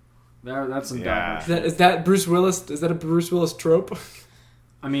 pretty. That's some diehard. Is that Bruce Willis? Is that a Bruce Willis trope?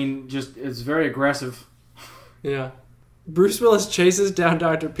 I mean, just it's very aggressive. Yeah. Bruce Willis chases down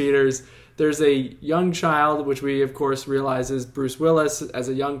Dr. Peters. There's a young child, which we, of course, realize is Bruce Willis as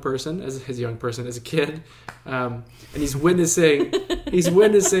a young person, as a kid. And he's witnessing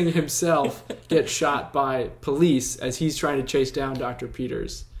himself get shot by police as he's trying to chase down Dr.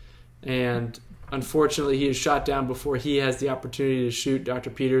 Peters. And unfortunately, he is shot down before he has the opportunity to shoot Dr.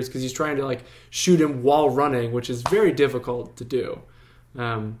 Peters because he's trying to like shoot him while running, which is very difficult to do.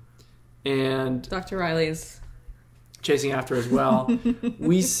 And Dr. Riley's chasing after as well.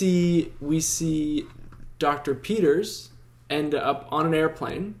 we see Dr. Peters end up on an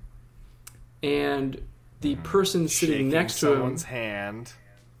airplane, and the person sitting Shaking next to him. someone's hand.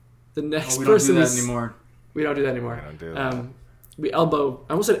 The next we person don't do that is anymore. We don't do that anymore. We don't do that. We elbow.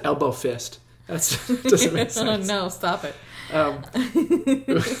 I almost said elbow fist. That doesn't make sense. Oh no! Stop it.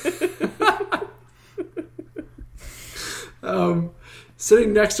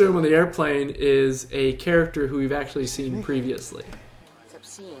 Sitting next to him on the airplane is a character who we've actually seen previously. It's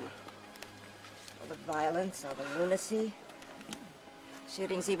obscene. All the violence, all the lunacy.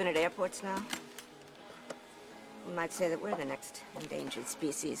 Shootings even at airports now. You might say that we're the next endangered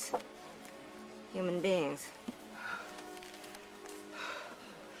species. Human beings.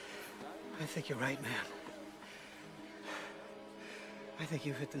 I think you're right, man. I think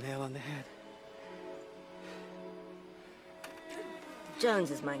you've hit the nail on the head.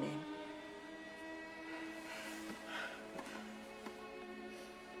 Jones is my name.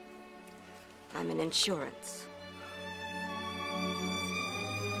 I'm in insurance.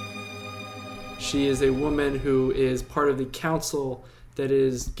 She is a woman who is part of the council that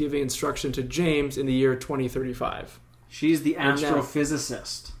is giving instruction to James in the year 2035. She's the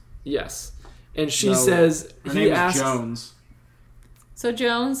astrophysicist. Yes. And she says... Her name is Jones. So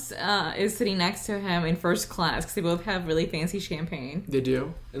Jones is sitting next to him in first class because they both have really fancy champagne. They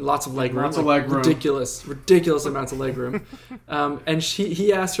do. And lots of leg room. Lots of leg room. Ridiculous amounts of leg room. And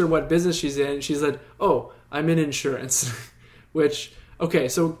he asked her what business she's in. And she said, oh, I'm in insurance. Which, okay,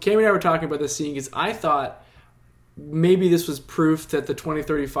 so Cameron and I were talking about this scene because I thought maybe this was proof that the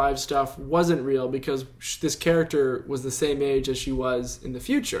 2035 stuff wasn't real because this character was the same age as she was in the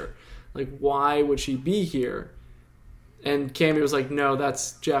future. Like, why would she be here? And Cammy was like, no,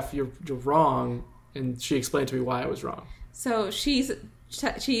 that's Jeff, you're wrong. And she explained to me why I was wrong. So she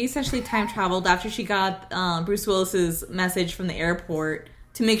essentially time traveled after she got Bruce Willis's message from the airport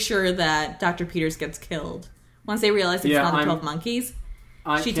to make sure that Dr. Peters gets killed. Once they realized it's not the 12 monkeys,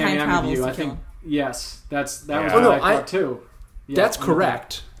 she time travels to kill him. Yes, that was what I thought too. Yeah, that's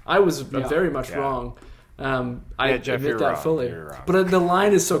correct. I was very much wrong. I Jeff, admit that wrong. fully. You're wrong. But the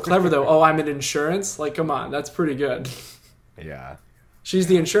line is so clever, though. Oh, I'm in insurance? Like, come on. That's pretty good. Yeah. She's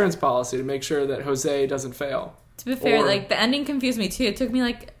the insurance policy to make sure that Jose doesn't fail. To be fair, the ending confused me, too. It took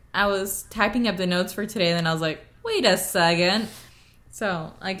me, I was typing up the notes for today, and then I was like, wait a second.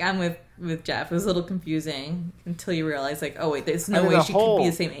 So, I'm with Jeff. It was a little confusing until you realize, oh, wait, there's no way she could be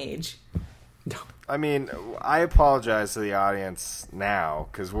the same age. I mean, I apologize to the audience now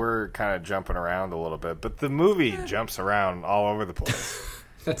because we're kind of jumping around a little bit, but the movie jumps around all over the place.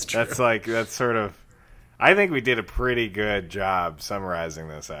 That's true. That's sort of... I think we did a pretty good job summarizing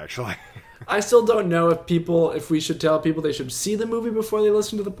this, actually. I still don't know if we should tell people they should see the movie before they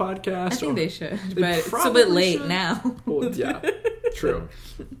listen to the podcast. I think they should, but it's a bit late now. Well, yeah, true.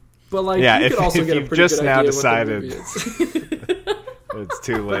 But you could also get a pretty just good now idea decided what the movie is. It's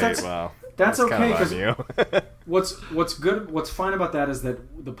too late. That's okay because what's good, what's fine about that is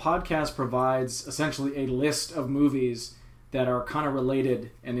that the podcast provides essentially a list of movies that are kind of related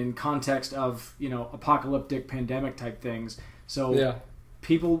and in context of apocalyptic pandemic type things. So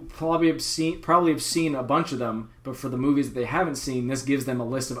people probably have seen a bunch of them, but for the movies that they haven't seen, this gives them a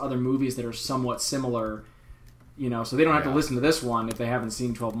list of other movies that are somewhat similar. So they don't have to listen to this one if they haven't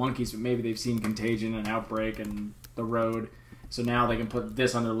seen 12 Monkeys, but maybe they've seen Contagion and Outbreak and The Road. So now they can put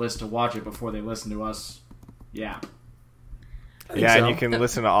this on their list to watch it before they listen to us. Yeah. Yeah, and you can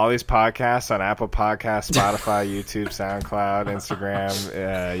listen to all these podcasts on Apple Podcasts, Spotify, YouTube, SoundCloud, Instagram.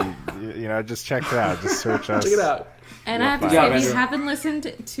 Just check it out. Just search us. Check it out. And I have to say, if you haven't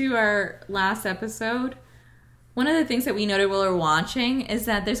listened to our last episode, one of the things that we noted while we were watching is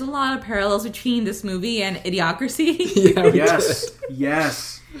that there's a lot of parallels between this movie and Idiocracy.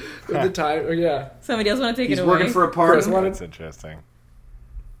 Yes. At the time, Somebody else want to take it away? He's working for a pardon. That's interesting.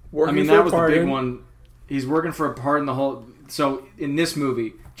 That was the big one. He's working for a pardon the whole... So, in this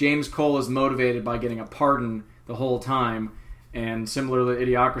movie, James Cole is motivated by getting a pardon the whole time. And similar to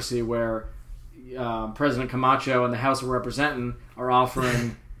Idiocracy, where President Camacho and the House of Representatives are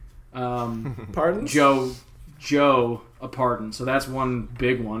offering pardons? Joe a pardon. So that's one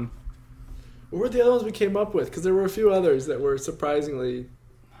big one. What were the other ones we came up with? Because there were a few others that were surprisingly...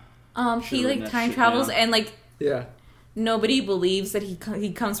 he time travels and nobody believes that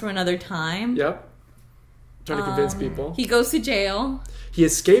he comes from another time. Yep. Trying to convince people. He goes to jail. He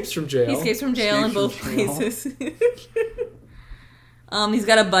escapes from jail. In both places. He's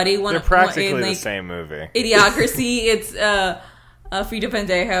got a buddy. They're practically the same movie. Idiocracy, it's Frito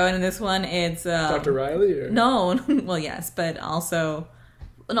Pendejo, and in this one it's Dr. Riley? Or? No, well yes, but also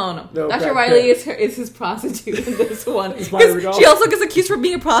no. Dr. Riley is his prostitute in this one. She also gets accused for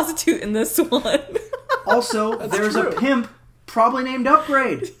being a prostitute in this one. Also, there's a pimp probably named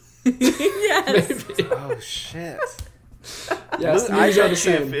Upgrade. Yes. Maybe. Oh shit. Yes, the I movies are the bet you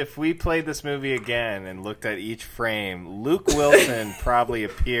same. if we played this movie again and looked at each frame, Luke Wilson probably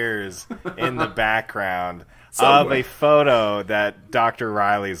appears in the background of a photo that Dr.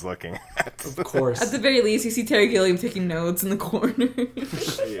 Riley's looking at. Of course. At the very least, you see Terry Gilliam taking notes in the corner.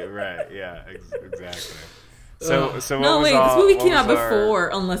 Yeah, right. Yeah, exactly. So what no, was wait, all, this movie what came out was our- before,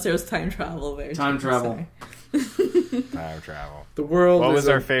 unless there was time travel there. Time travel. Time travel. The world What is was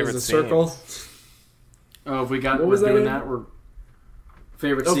a, our favorite is a circle. scenes? Oh, if we got, What we're was that doing again? that. We're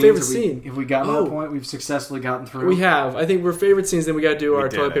favorite Oh, scenes. favorite Have we- scene. Have we gotten to Oh. that point? We've successfully gotten through. We have. I think we're favorite scenes, then we got to do We our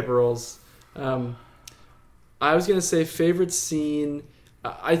did toilet it. paper rolls. I was going to say favorite scene.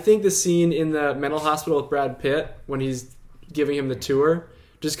 I think the scene in the mental hospital with Brad Pitt when he's giving him the tour,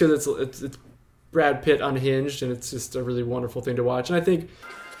 just because it's Brad Pitt unhinged, and it's just a really wonderful thing to watch. And I think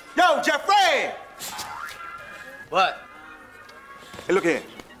Yo, Jeffrey! What? Hey, look here.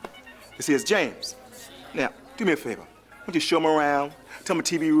 This here's James. Now, do me a favor. Why don't you show him around, tell him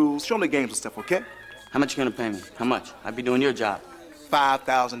the TV rules, show him the games and stuff, okay? How much you gonna pay me? How much? I'd be doing your job.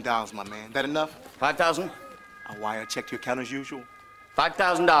 $5,000, my man. That enough? 5,000? I'll wire a check to your account as usual.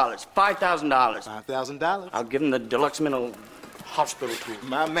 $5,000. $5,000. $5,000. I'll give him the deluxe mental hospital tour.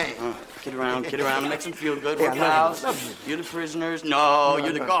 My man. Kid around, makes them feel good. Yeah, Work I out. love you. You're the prisoners. No,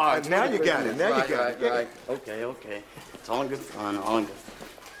 you're the guards. Now We're the you got it. prisoners. Now you Right, got right, it. right. Okay. It's all in good fun. All in good fun.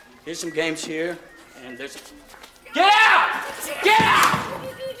 Here's some games here, and there's. Get out! Get out!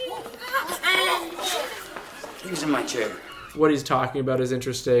 He's in my chair. what he's talking about is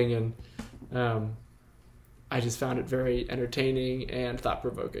interesting, and I just found it very entertaining and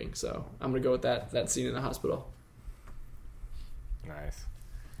thought-provoking. So I'm going to go with that scene in the hospital. Nice.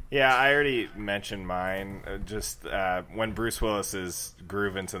 Yeah, I already mentioned mine. Just when Bruce Willis is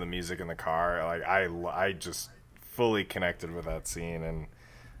grooving to the music in the car, like I just fully connected with that scene, and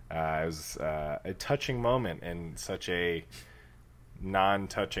it was a touching moment in such a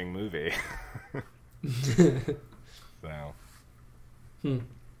non-touching movie.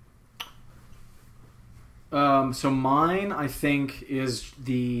 So mine, I think, is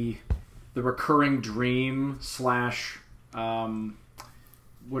the recurring dream slash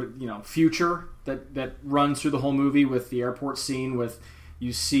future that runs through the whole movie with the airport scene with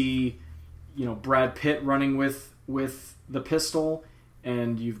you see Brad Pitt running with the pistol,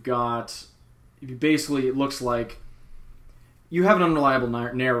 and you've got basically it looks like you have an unreliable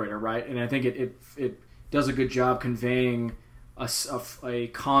narrator, right? And I think it does a good job conveying a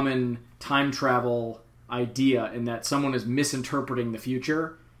common time travel idea in that someone is misinterpreting the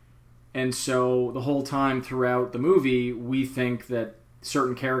future, and so the whole time throughout the movie we think that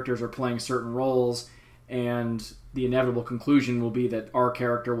certain characters are playing certain roles, and the inevitable conclusion will be that our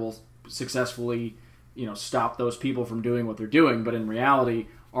character will successfully stop those people from doing what they're doing, but in reality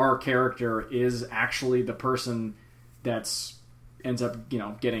our character is actually the person that's ends up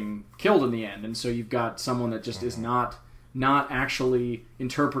getting killed in the end. And so you've got someone that just is not actually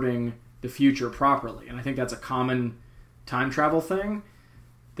interpreting the future properly, and I think that's a common time travel thing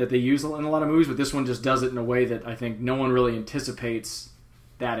that they use in a lot of movies, but this one just does it in a way that I think no one really anticipates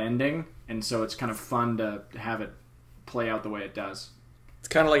that ending, and so it's kind of fun to have it play out the way it does. It's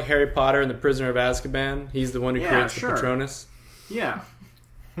kind of like Harry Potter and the Prisoner of Azkaban. He's the one who creates the Patronus. Yeah.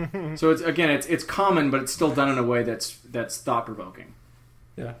 So it's common, but it's still done in a way that's thought-provoking.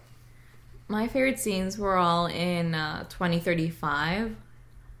 Yeah. My favorite scenes were all in 2035.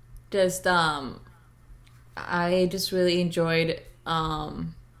 Just I just really enjoyed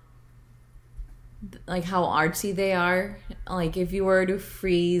like how artsy they are. Like if you were to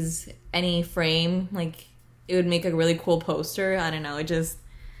freeze any frame, like it would make a really cool poster. I don't know.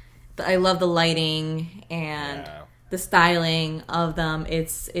 I love the lighting and the styling of them.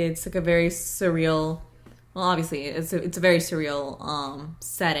 It's like a very surreal. Well, obviously it's a very surreal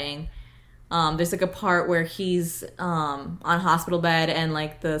setting. There's like a part where he's on a hospital bed and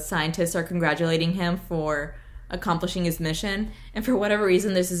like the scientists are congratulating him for accomplishing his mission, and for whatever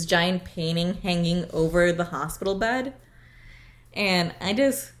reason there's this giant painting hanging over the hospital bed, and I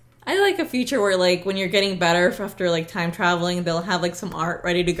like a future where like when you're getting better after like time traveling, they'll have like some art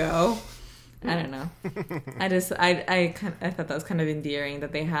ready to go. I don't know. I thought that was kind of endearing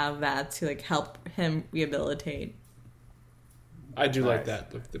that they have that to like help him rehabilitate. I do like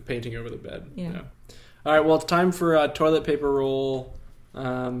that, the painting over the bed. Yeah. All right, well, it's time for a toilet paper roll.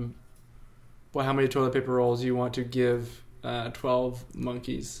 How many toilet paper rolls do you want to give 12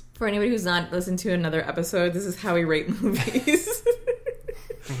 Monkeys? For anybody who's not listened to another episode, this is how we rate movies.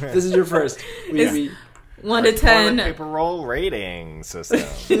 This is your first. 1 to 10. Toilet paper roll rating system.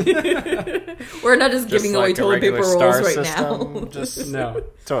 We're not just giving away toilet paper rolls right now. Just no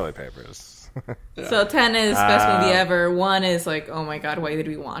toilet papers. So 10 is best movie ever. 1 is like, oh my god, why did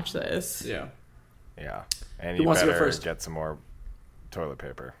we watch this? Yeah. Yeah. And Who you wants to go better first? get some more toilet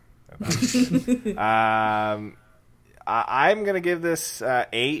paper. I'm going to give this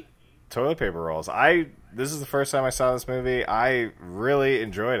 8 toilet paper rolls. This is the first time I saw this movie. I really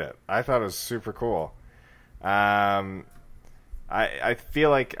enjoyed it. I thought it was super cool. I feel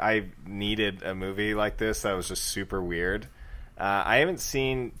like I needed a movie like this that was just super weird. I haven't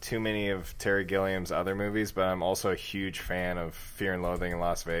seen too many of Terry Gilliam's other movies, but I'm also a huge fan of Fear and Loathing in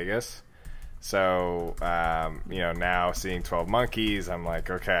Las Vegas. So, now seeing 12 Monkeys, I'm like,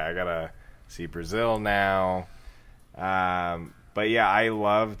 okay, I gotta see Brazil now. But yeah, I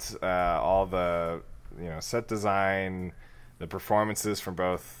loved all the set design. The performances from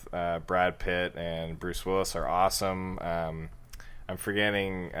both Brad Pitt and Bruce Willis are awesome. I'm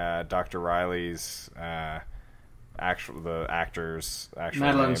forgetting Dr. Riley's actor's actual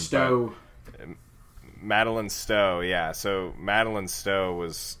Madeline name, Stowe. Madeline Stowe, yeah. So Madeline Stowe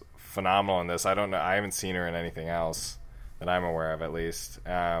was phenomenal in this. I don't know. I haven't seen her in anything else that I'm aware of, at least.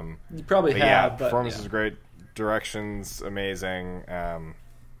 You probably have. Yeah, but, performance is great. Direction's amazing.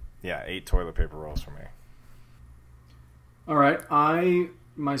 8 toilet paper rolls for me. All right, I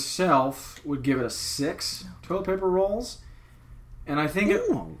myself would give it a 6 toilet paper rolls, and I think it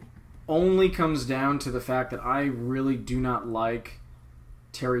only comes down to the fact that I really do not like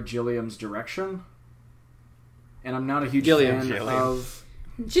Terry Gilliam's direction, and I'm not a huge fan of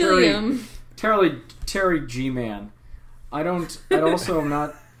Terry G-Man. I don't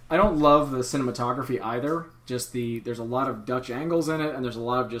love the cinematography either. Just there's a lot of Dutch angles in it, and there's a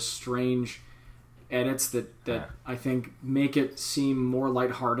lot of just strange edits that I think make it seem more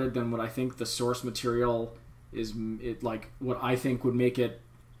lighthearted than what I think the source material is. What I think would make it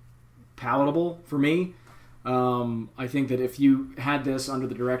palatable for me. I think that if you had this under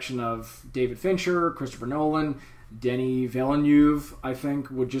the direction of David Fincher, Christopher Nolan, Denis Villeneuve, I think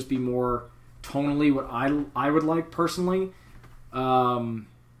would just be more tonally what I would like personally.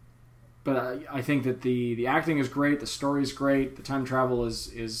 But I think that the acting is great, the story is great, the time travel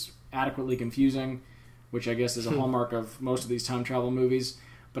is adequately confusing, which I guess is a hallmark of most of these time travel movies.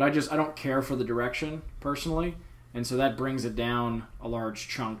 But I don't care for the direction personally, and so that brings it down a large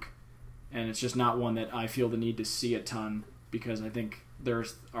chunk. And it's just not one that I feel the need to see a ton, because I think there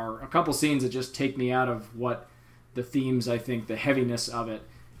are a couple scenes that just take me out of what the themes, I think, the heaviness of it,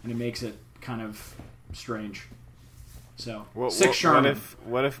 and it makes it kind of strange. So, 6 Charmin.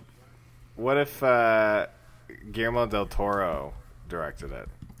 What if Guillermo del Toro directed it?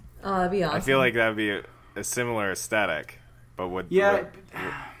 Oh, that'd be awesome. I feel like that would be a similar aesthetic, but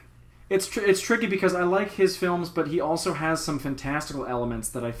it's tricky because I like his films, but he also has some fantastical elements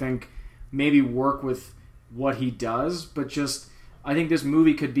that I think maybe work with what he does. But just I think this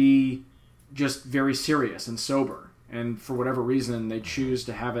movie could be just very serious and sober, and for whatever reason they choose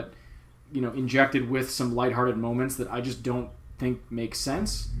to have it, injected with some lighthearted moments that I just don't think make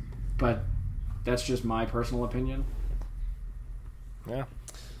sense. But that's just my personal opinion. Yeah.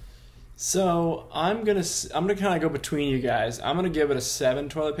 So I'm gonna kind of go between you guys. I'm gonna give it a 7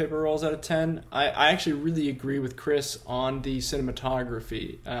 toilet paper rolls out of 10. I actually really agree with Chris on the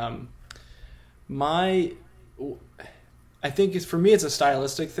cinematography. I think for me it's a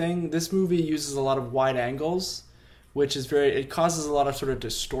stylistic thing. This movie uses a lot of wide angles, which is it causes a lot of sort of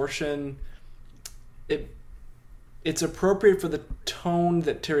distortion. It's appropriate for the tone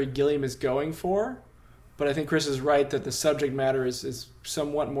that Terry Gilliam is going for, but I think Chris is right that the subject matter is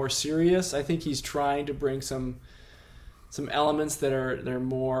somewhat more serious. I think he's trying to bring some elements that are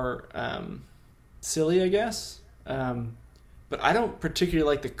more silly, I guess. But I don't particularly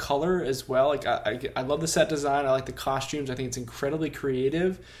like the color as well. Like I love the set design. I like the costumes. I think it's incredibly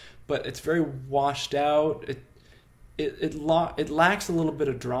creative, but it's very washed out. It lacks a little bit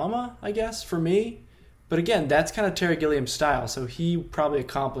of drama, I guess, for me. But again, that's kind of Terry Gilliam's style, so he probably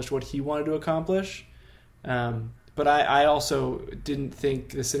accomplished what he wanted to accomplish. But I also didn't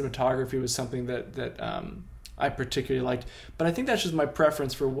think the cinematography was something that I particularly liked. But I think that's just my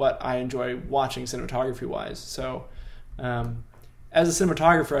preference for what I enjoy watching cinematography-wise. So as a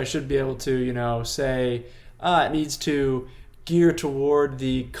cinematographer, I should be able to, say, it needs to gear toward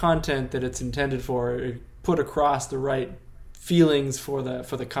the content that it's intended for, put across the right feelings for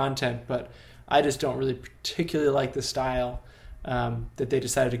the content. But I just don't really particularly like the style that they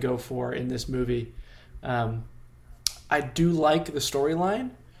decided to go for in this movie. I do like the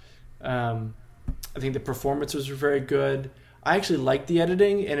storyline. I think the performances are very good. I actually like the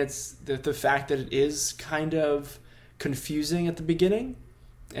editing, and it's the fact that it is kind of confusing at the beginning,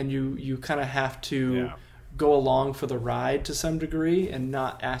 and you kind of have to go along for the ride to some degree and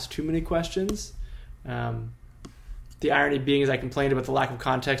not ask too many questions. The irony being is I complained about the lack of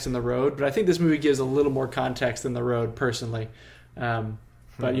context in The Road, but I think this movie gives a little more context than The Road, personally.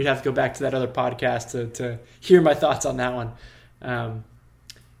 But you'd have to go back to that other podcast to hear my thoughts on that one.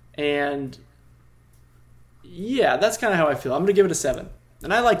 And yeah, that's kind of how I feel. I'm going to give it a 7.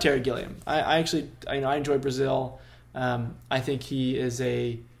 And I like Terry Gilliam. I actually, I enjoy Brazil. I think he is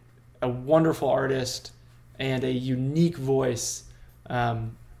a wonderful artist and a unique voice.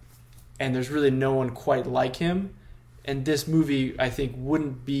 And there's really no one quite like him. And this movie, I think,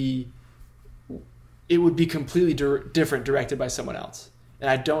 would be completely different directed by someone else. And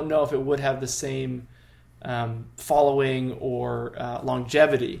I don't know if it would have the same following or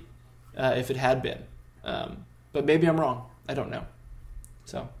longevity if it had been. But maybe I'm wrong. I don't know.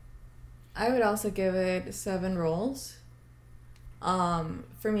 So I would also give it 7 rolls.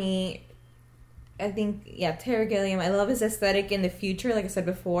 For me, I think, Terry Gilliam, I love his aesthetic in the future, like I said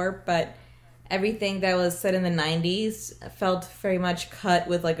before, but everything that was set in the 90s felt very much cut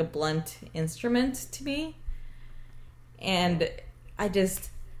with like a blunt instrument to me. And I just,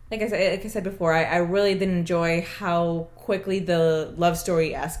 like I said before, I really didn't enjoy how quickly the love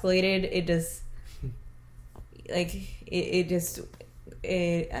story escalated. It just,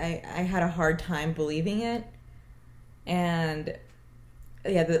 I had a hard time believing it. And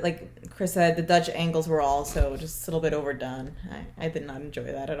like Chris said, the Dutch angles were also just a little bit overdone. I did not enjoy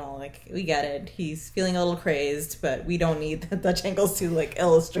that at all. Like, we get it. He's feeling a little crazy, but we don't need the Dutch angles to like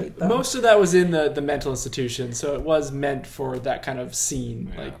illustrate them. Most of that was in the mental institution, so it was meant for that kind of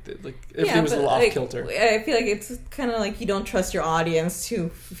scene. Yeah. Like if it was a little off kilter. I feel like it's kind of like you don't trust your audience to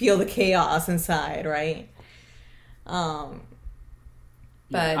feel the chaos inside, right? But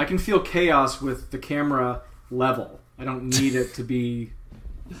I can feel chaos with the camera level. I don't need it to be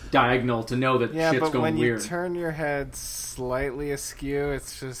diagonal to know that shit's going weird. Yeah, but when you turn your head slightly askew,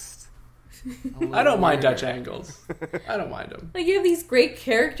 it's just... I don't mind Dutch angles. I don't mind them. Like, you have these great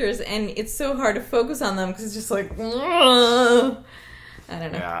characters, and it's so hard to focus on them because it's just like... I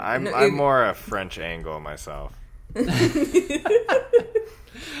don't know. Yeah, I'm more a French angle myself.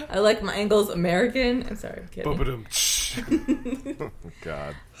 I like my angles American. I'm sorry, I'm kidding.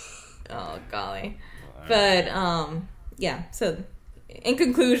 God. Oh, golly. But, so... in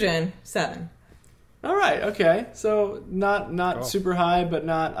conclusion, 7. All right. Okay. So not cool. super high, but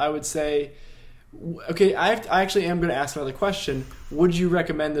not, I would say. Okay. I actually am going to ask another question. Would you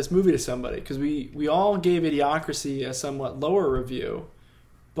recommend this movie to somebody? Because we all gave Idiocracy a somewhat lower review,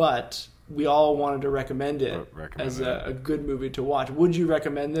 but we all wanted to recommend it as a good movie to watch. Would you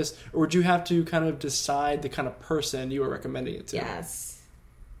recommend this, or would you have to kind of decide the kind of person you were recommending it to? Yes.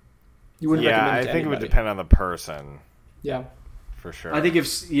 You wouldn't recommend it to I think anybody. it would depend on the person. Yeah. For sure. I think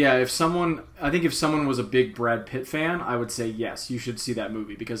if someone was a big Brad Pitt fan, I would say yes, you should see that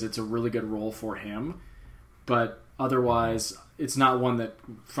movie because it's a really good role for him. But otherwise, it's not one that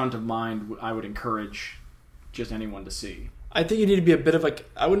front of mind I would encourage just anyone to see. I think you need to be a bit of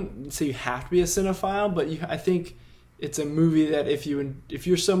I wouldn't say you have to be a cinephile, but I think it's a movie that if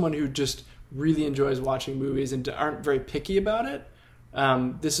you're someone who just really enjoys watching movies and aren't very picky about it,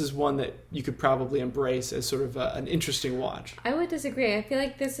 this is one that you could probably embrace as sort of an interesting watch. I would disagree. I feel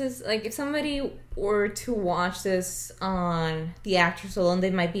like this is, like, if somebody were to watch this on the actors alone,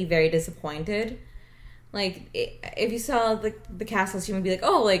 they might be very disappointed. Like, if you saw the cast list, you would be like,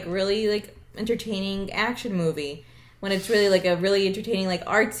 oh, like, really, like, entertaining action movie. When it's really, like, a really entertaining, like,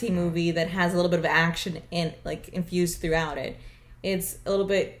 artsy movie that has a little bit of action infused throughout it. It's a little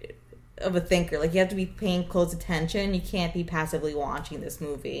bit of a thinker. Like, you have to be paying close attention. You can't be passively watching this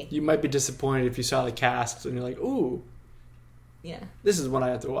movie. You might be disappointed if you saw the cast and you're like, ooh, yeah, this is one I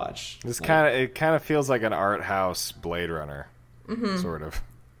have to watch. It kind of feels like an art house Blade Runner, sort of.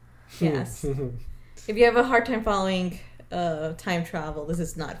 Yes. If you have a hard time following time travel, this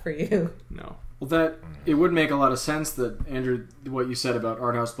is not for you. No. Well, it would make a lot of sense that, Andrew, what you said about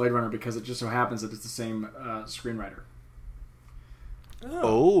art house Blade Runner, because it just so happens that it's the same screenwriter.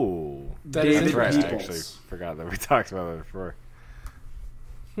 Oh, David right. Peoples. I actually forgot that we talked about that before.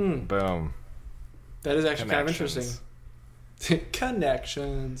 Boom. That is actually kind of interesting.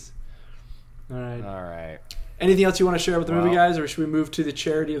 Connections. All right. Anything else you want to share with the movie, guys, or should we move to the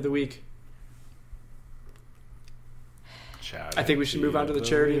charity of the week? I think we should move on to the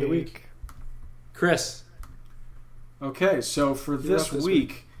charity of the week. Chris. Okay, so for this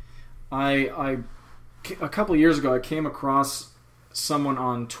week, I a couple years ago I came across someone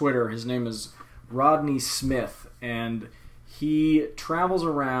on Twitter. His name is Rodney Smith, and he travels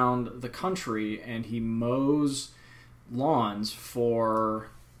around the country and he mows lawns for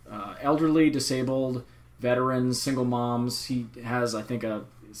elderly, disabled, veterans, single moms. He has, I think, like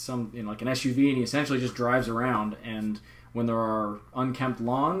an SUV, and he essentially just drives around. And when there are unkempt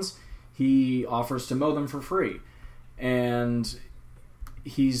lawns, he offers to mow them for free. And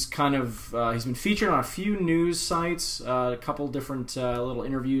he's he's been featured on a few news sites, a couple different little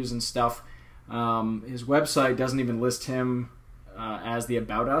interviews and stuff. His website doesn't even list him as the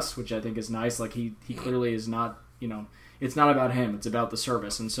About Us, which I think is nice. Like he clearly is not, it's not about him. It's about the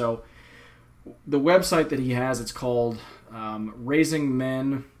service. And so the website that he has, it's called Raising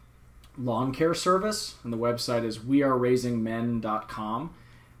Men Lawn Care Service, and the website is weareraisingmen.com.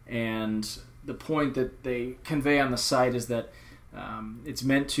 And the point that they convey on the site is that it's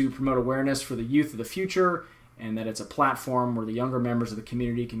meant to promote awareness for the youth of the future, and that it's a platform where the younger members of the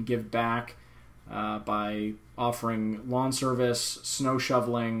community can give back by offering lawn service, snow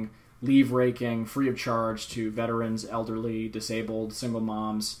shoveling, leaf raking, free of charge to veterans, elderly, disabled, single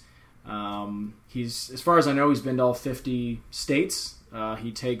moms. As far as I know, he's been to all 50 states.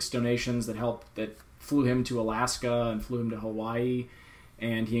 He takes donations that flew him to Alaska and flew him to Hawaii,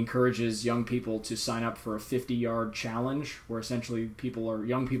 and he encourages young people to sign up for a 50-yard challenge, where essentially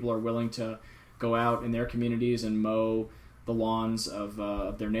young people are willing to go out in their communities and mow the lawns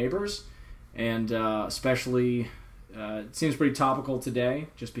of their neighbors. And especially, it seems pretty topical today,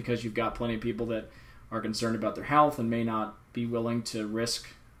 just because you've got plenty of people that are concerned about their health and may not be willing to risk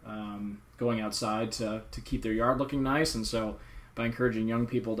going outside to keep their yard looking nice. And so by encouraging young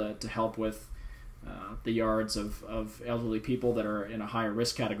people to help with the yards of elderly people that are in a higher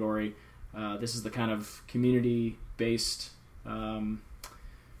risk category, this is the kind of community-based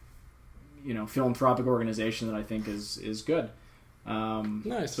philanthropic organization that I think is good.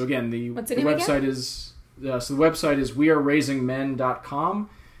 Nice. So again, the What's the name website again? is weareraisingmen.com,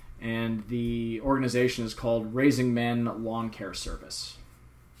 and the organization is called Raising Men Lawn Care Service.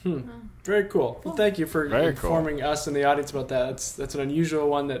 Very cool. Well, thank you for informing us and the audience about that. That's an unusual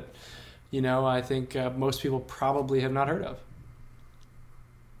one that, I think most people probably have not heard of.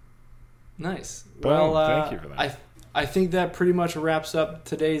 Nice. Boom. Well, Thank you for that. I think that pretty much wraps up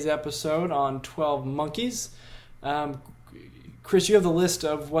today's episode on 12 Monkeys. Chris, you have the list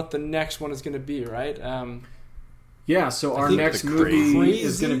of what the next one is going to be, right? Yeah, so our next movie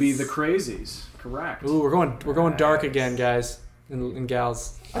is going to be The Crazies. Correct. Ooh, we're going dark again, guys and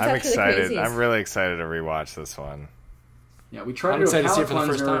gals. I'm excited. I'm really excited to rewatch this one. Yeah, we tried to do a palate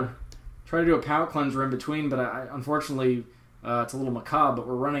cleanser. Try to do a palate cleanser in between, but unfortunately, it's a little macabre. But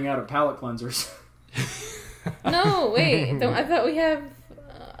we're running out of palate cleansers. No, wait. I thought we have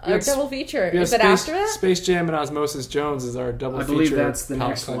our double feature. Is it after that? Space Jam and Osmosis Jones is our double feature. I believe that's the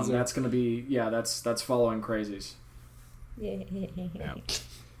next cleanser. one. That's going to be that's following Crazies. Yeah.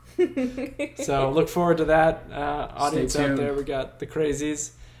 So look forward to that, audience Stay out tuned. there. We got The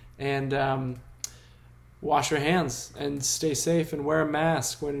Crazies, and wash your hands and stay safe and wear a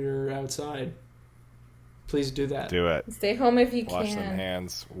mask when you're outside. Please do that. Do it. Stay home if you Wash can. them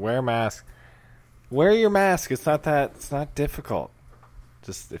hands. Wear a mask. Wear your mask. It's not difficult.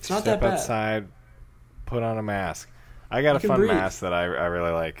 Just if you step outside, put on a mask. I got a fun mask that I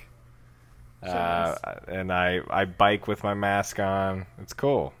really like. And I bike with my mask on. It's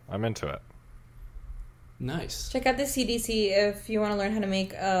cool. I'm into it. Nice. Check out the CDC if you want to learn how to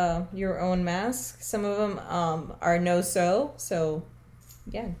make your own mask. Some of them are no-sew, so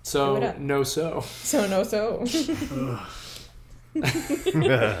yeah. So do it up. no-sew. So no-sew.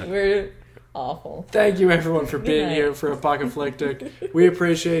 We're awful. Thank you, everyone, for being here for Apocalyptic. We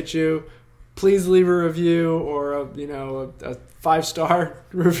appreciate you. Please leave a review or a 5-star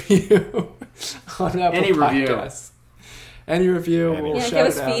review on Apple Any review. Podcasts. Any review. We'll shout give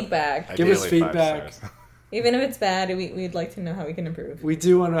us it out. feedback. Give us feedback. Even if it's bad, we'd like to know how we can improve. We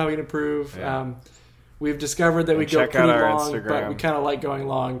do want to know how we can improve. Yeah. We've discovered that we go check pretty out our long, Instagram. but we kind of like going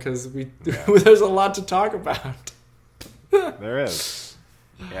long because there's a lot to talk about. There is.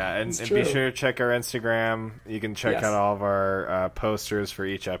 Yeah, and be sure to check our Instagram. You can check out all of our posters for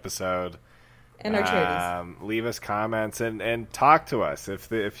each episode. And our charities. Leave us comments and talk to us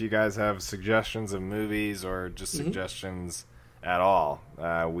if you guys have suggestions of movies or just suggestions at all.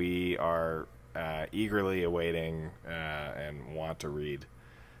 We are eagerly awaiting and want to read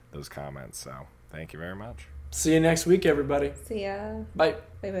those comments. So thank you very much. See you next week, everybody. See ya. Bye.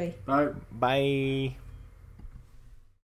 Bye-bye. Bye. Bye.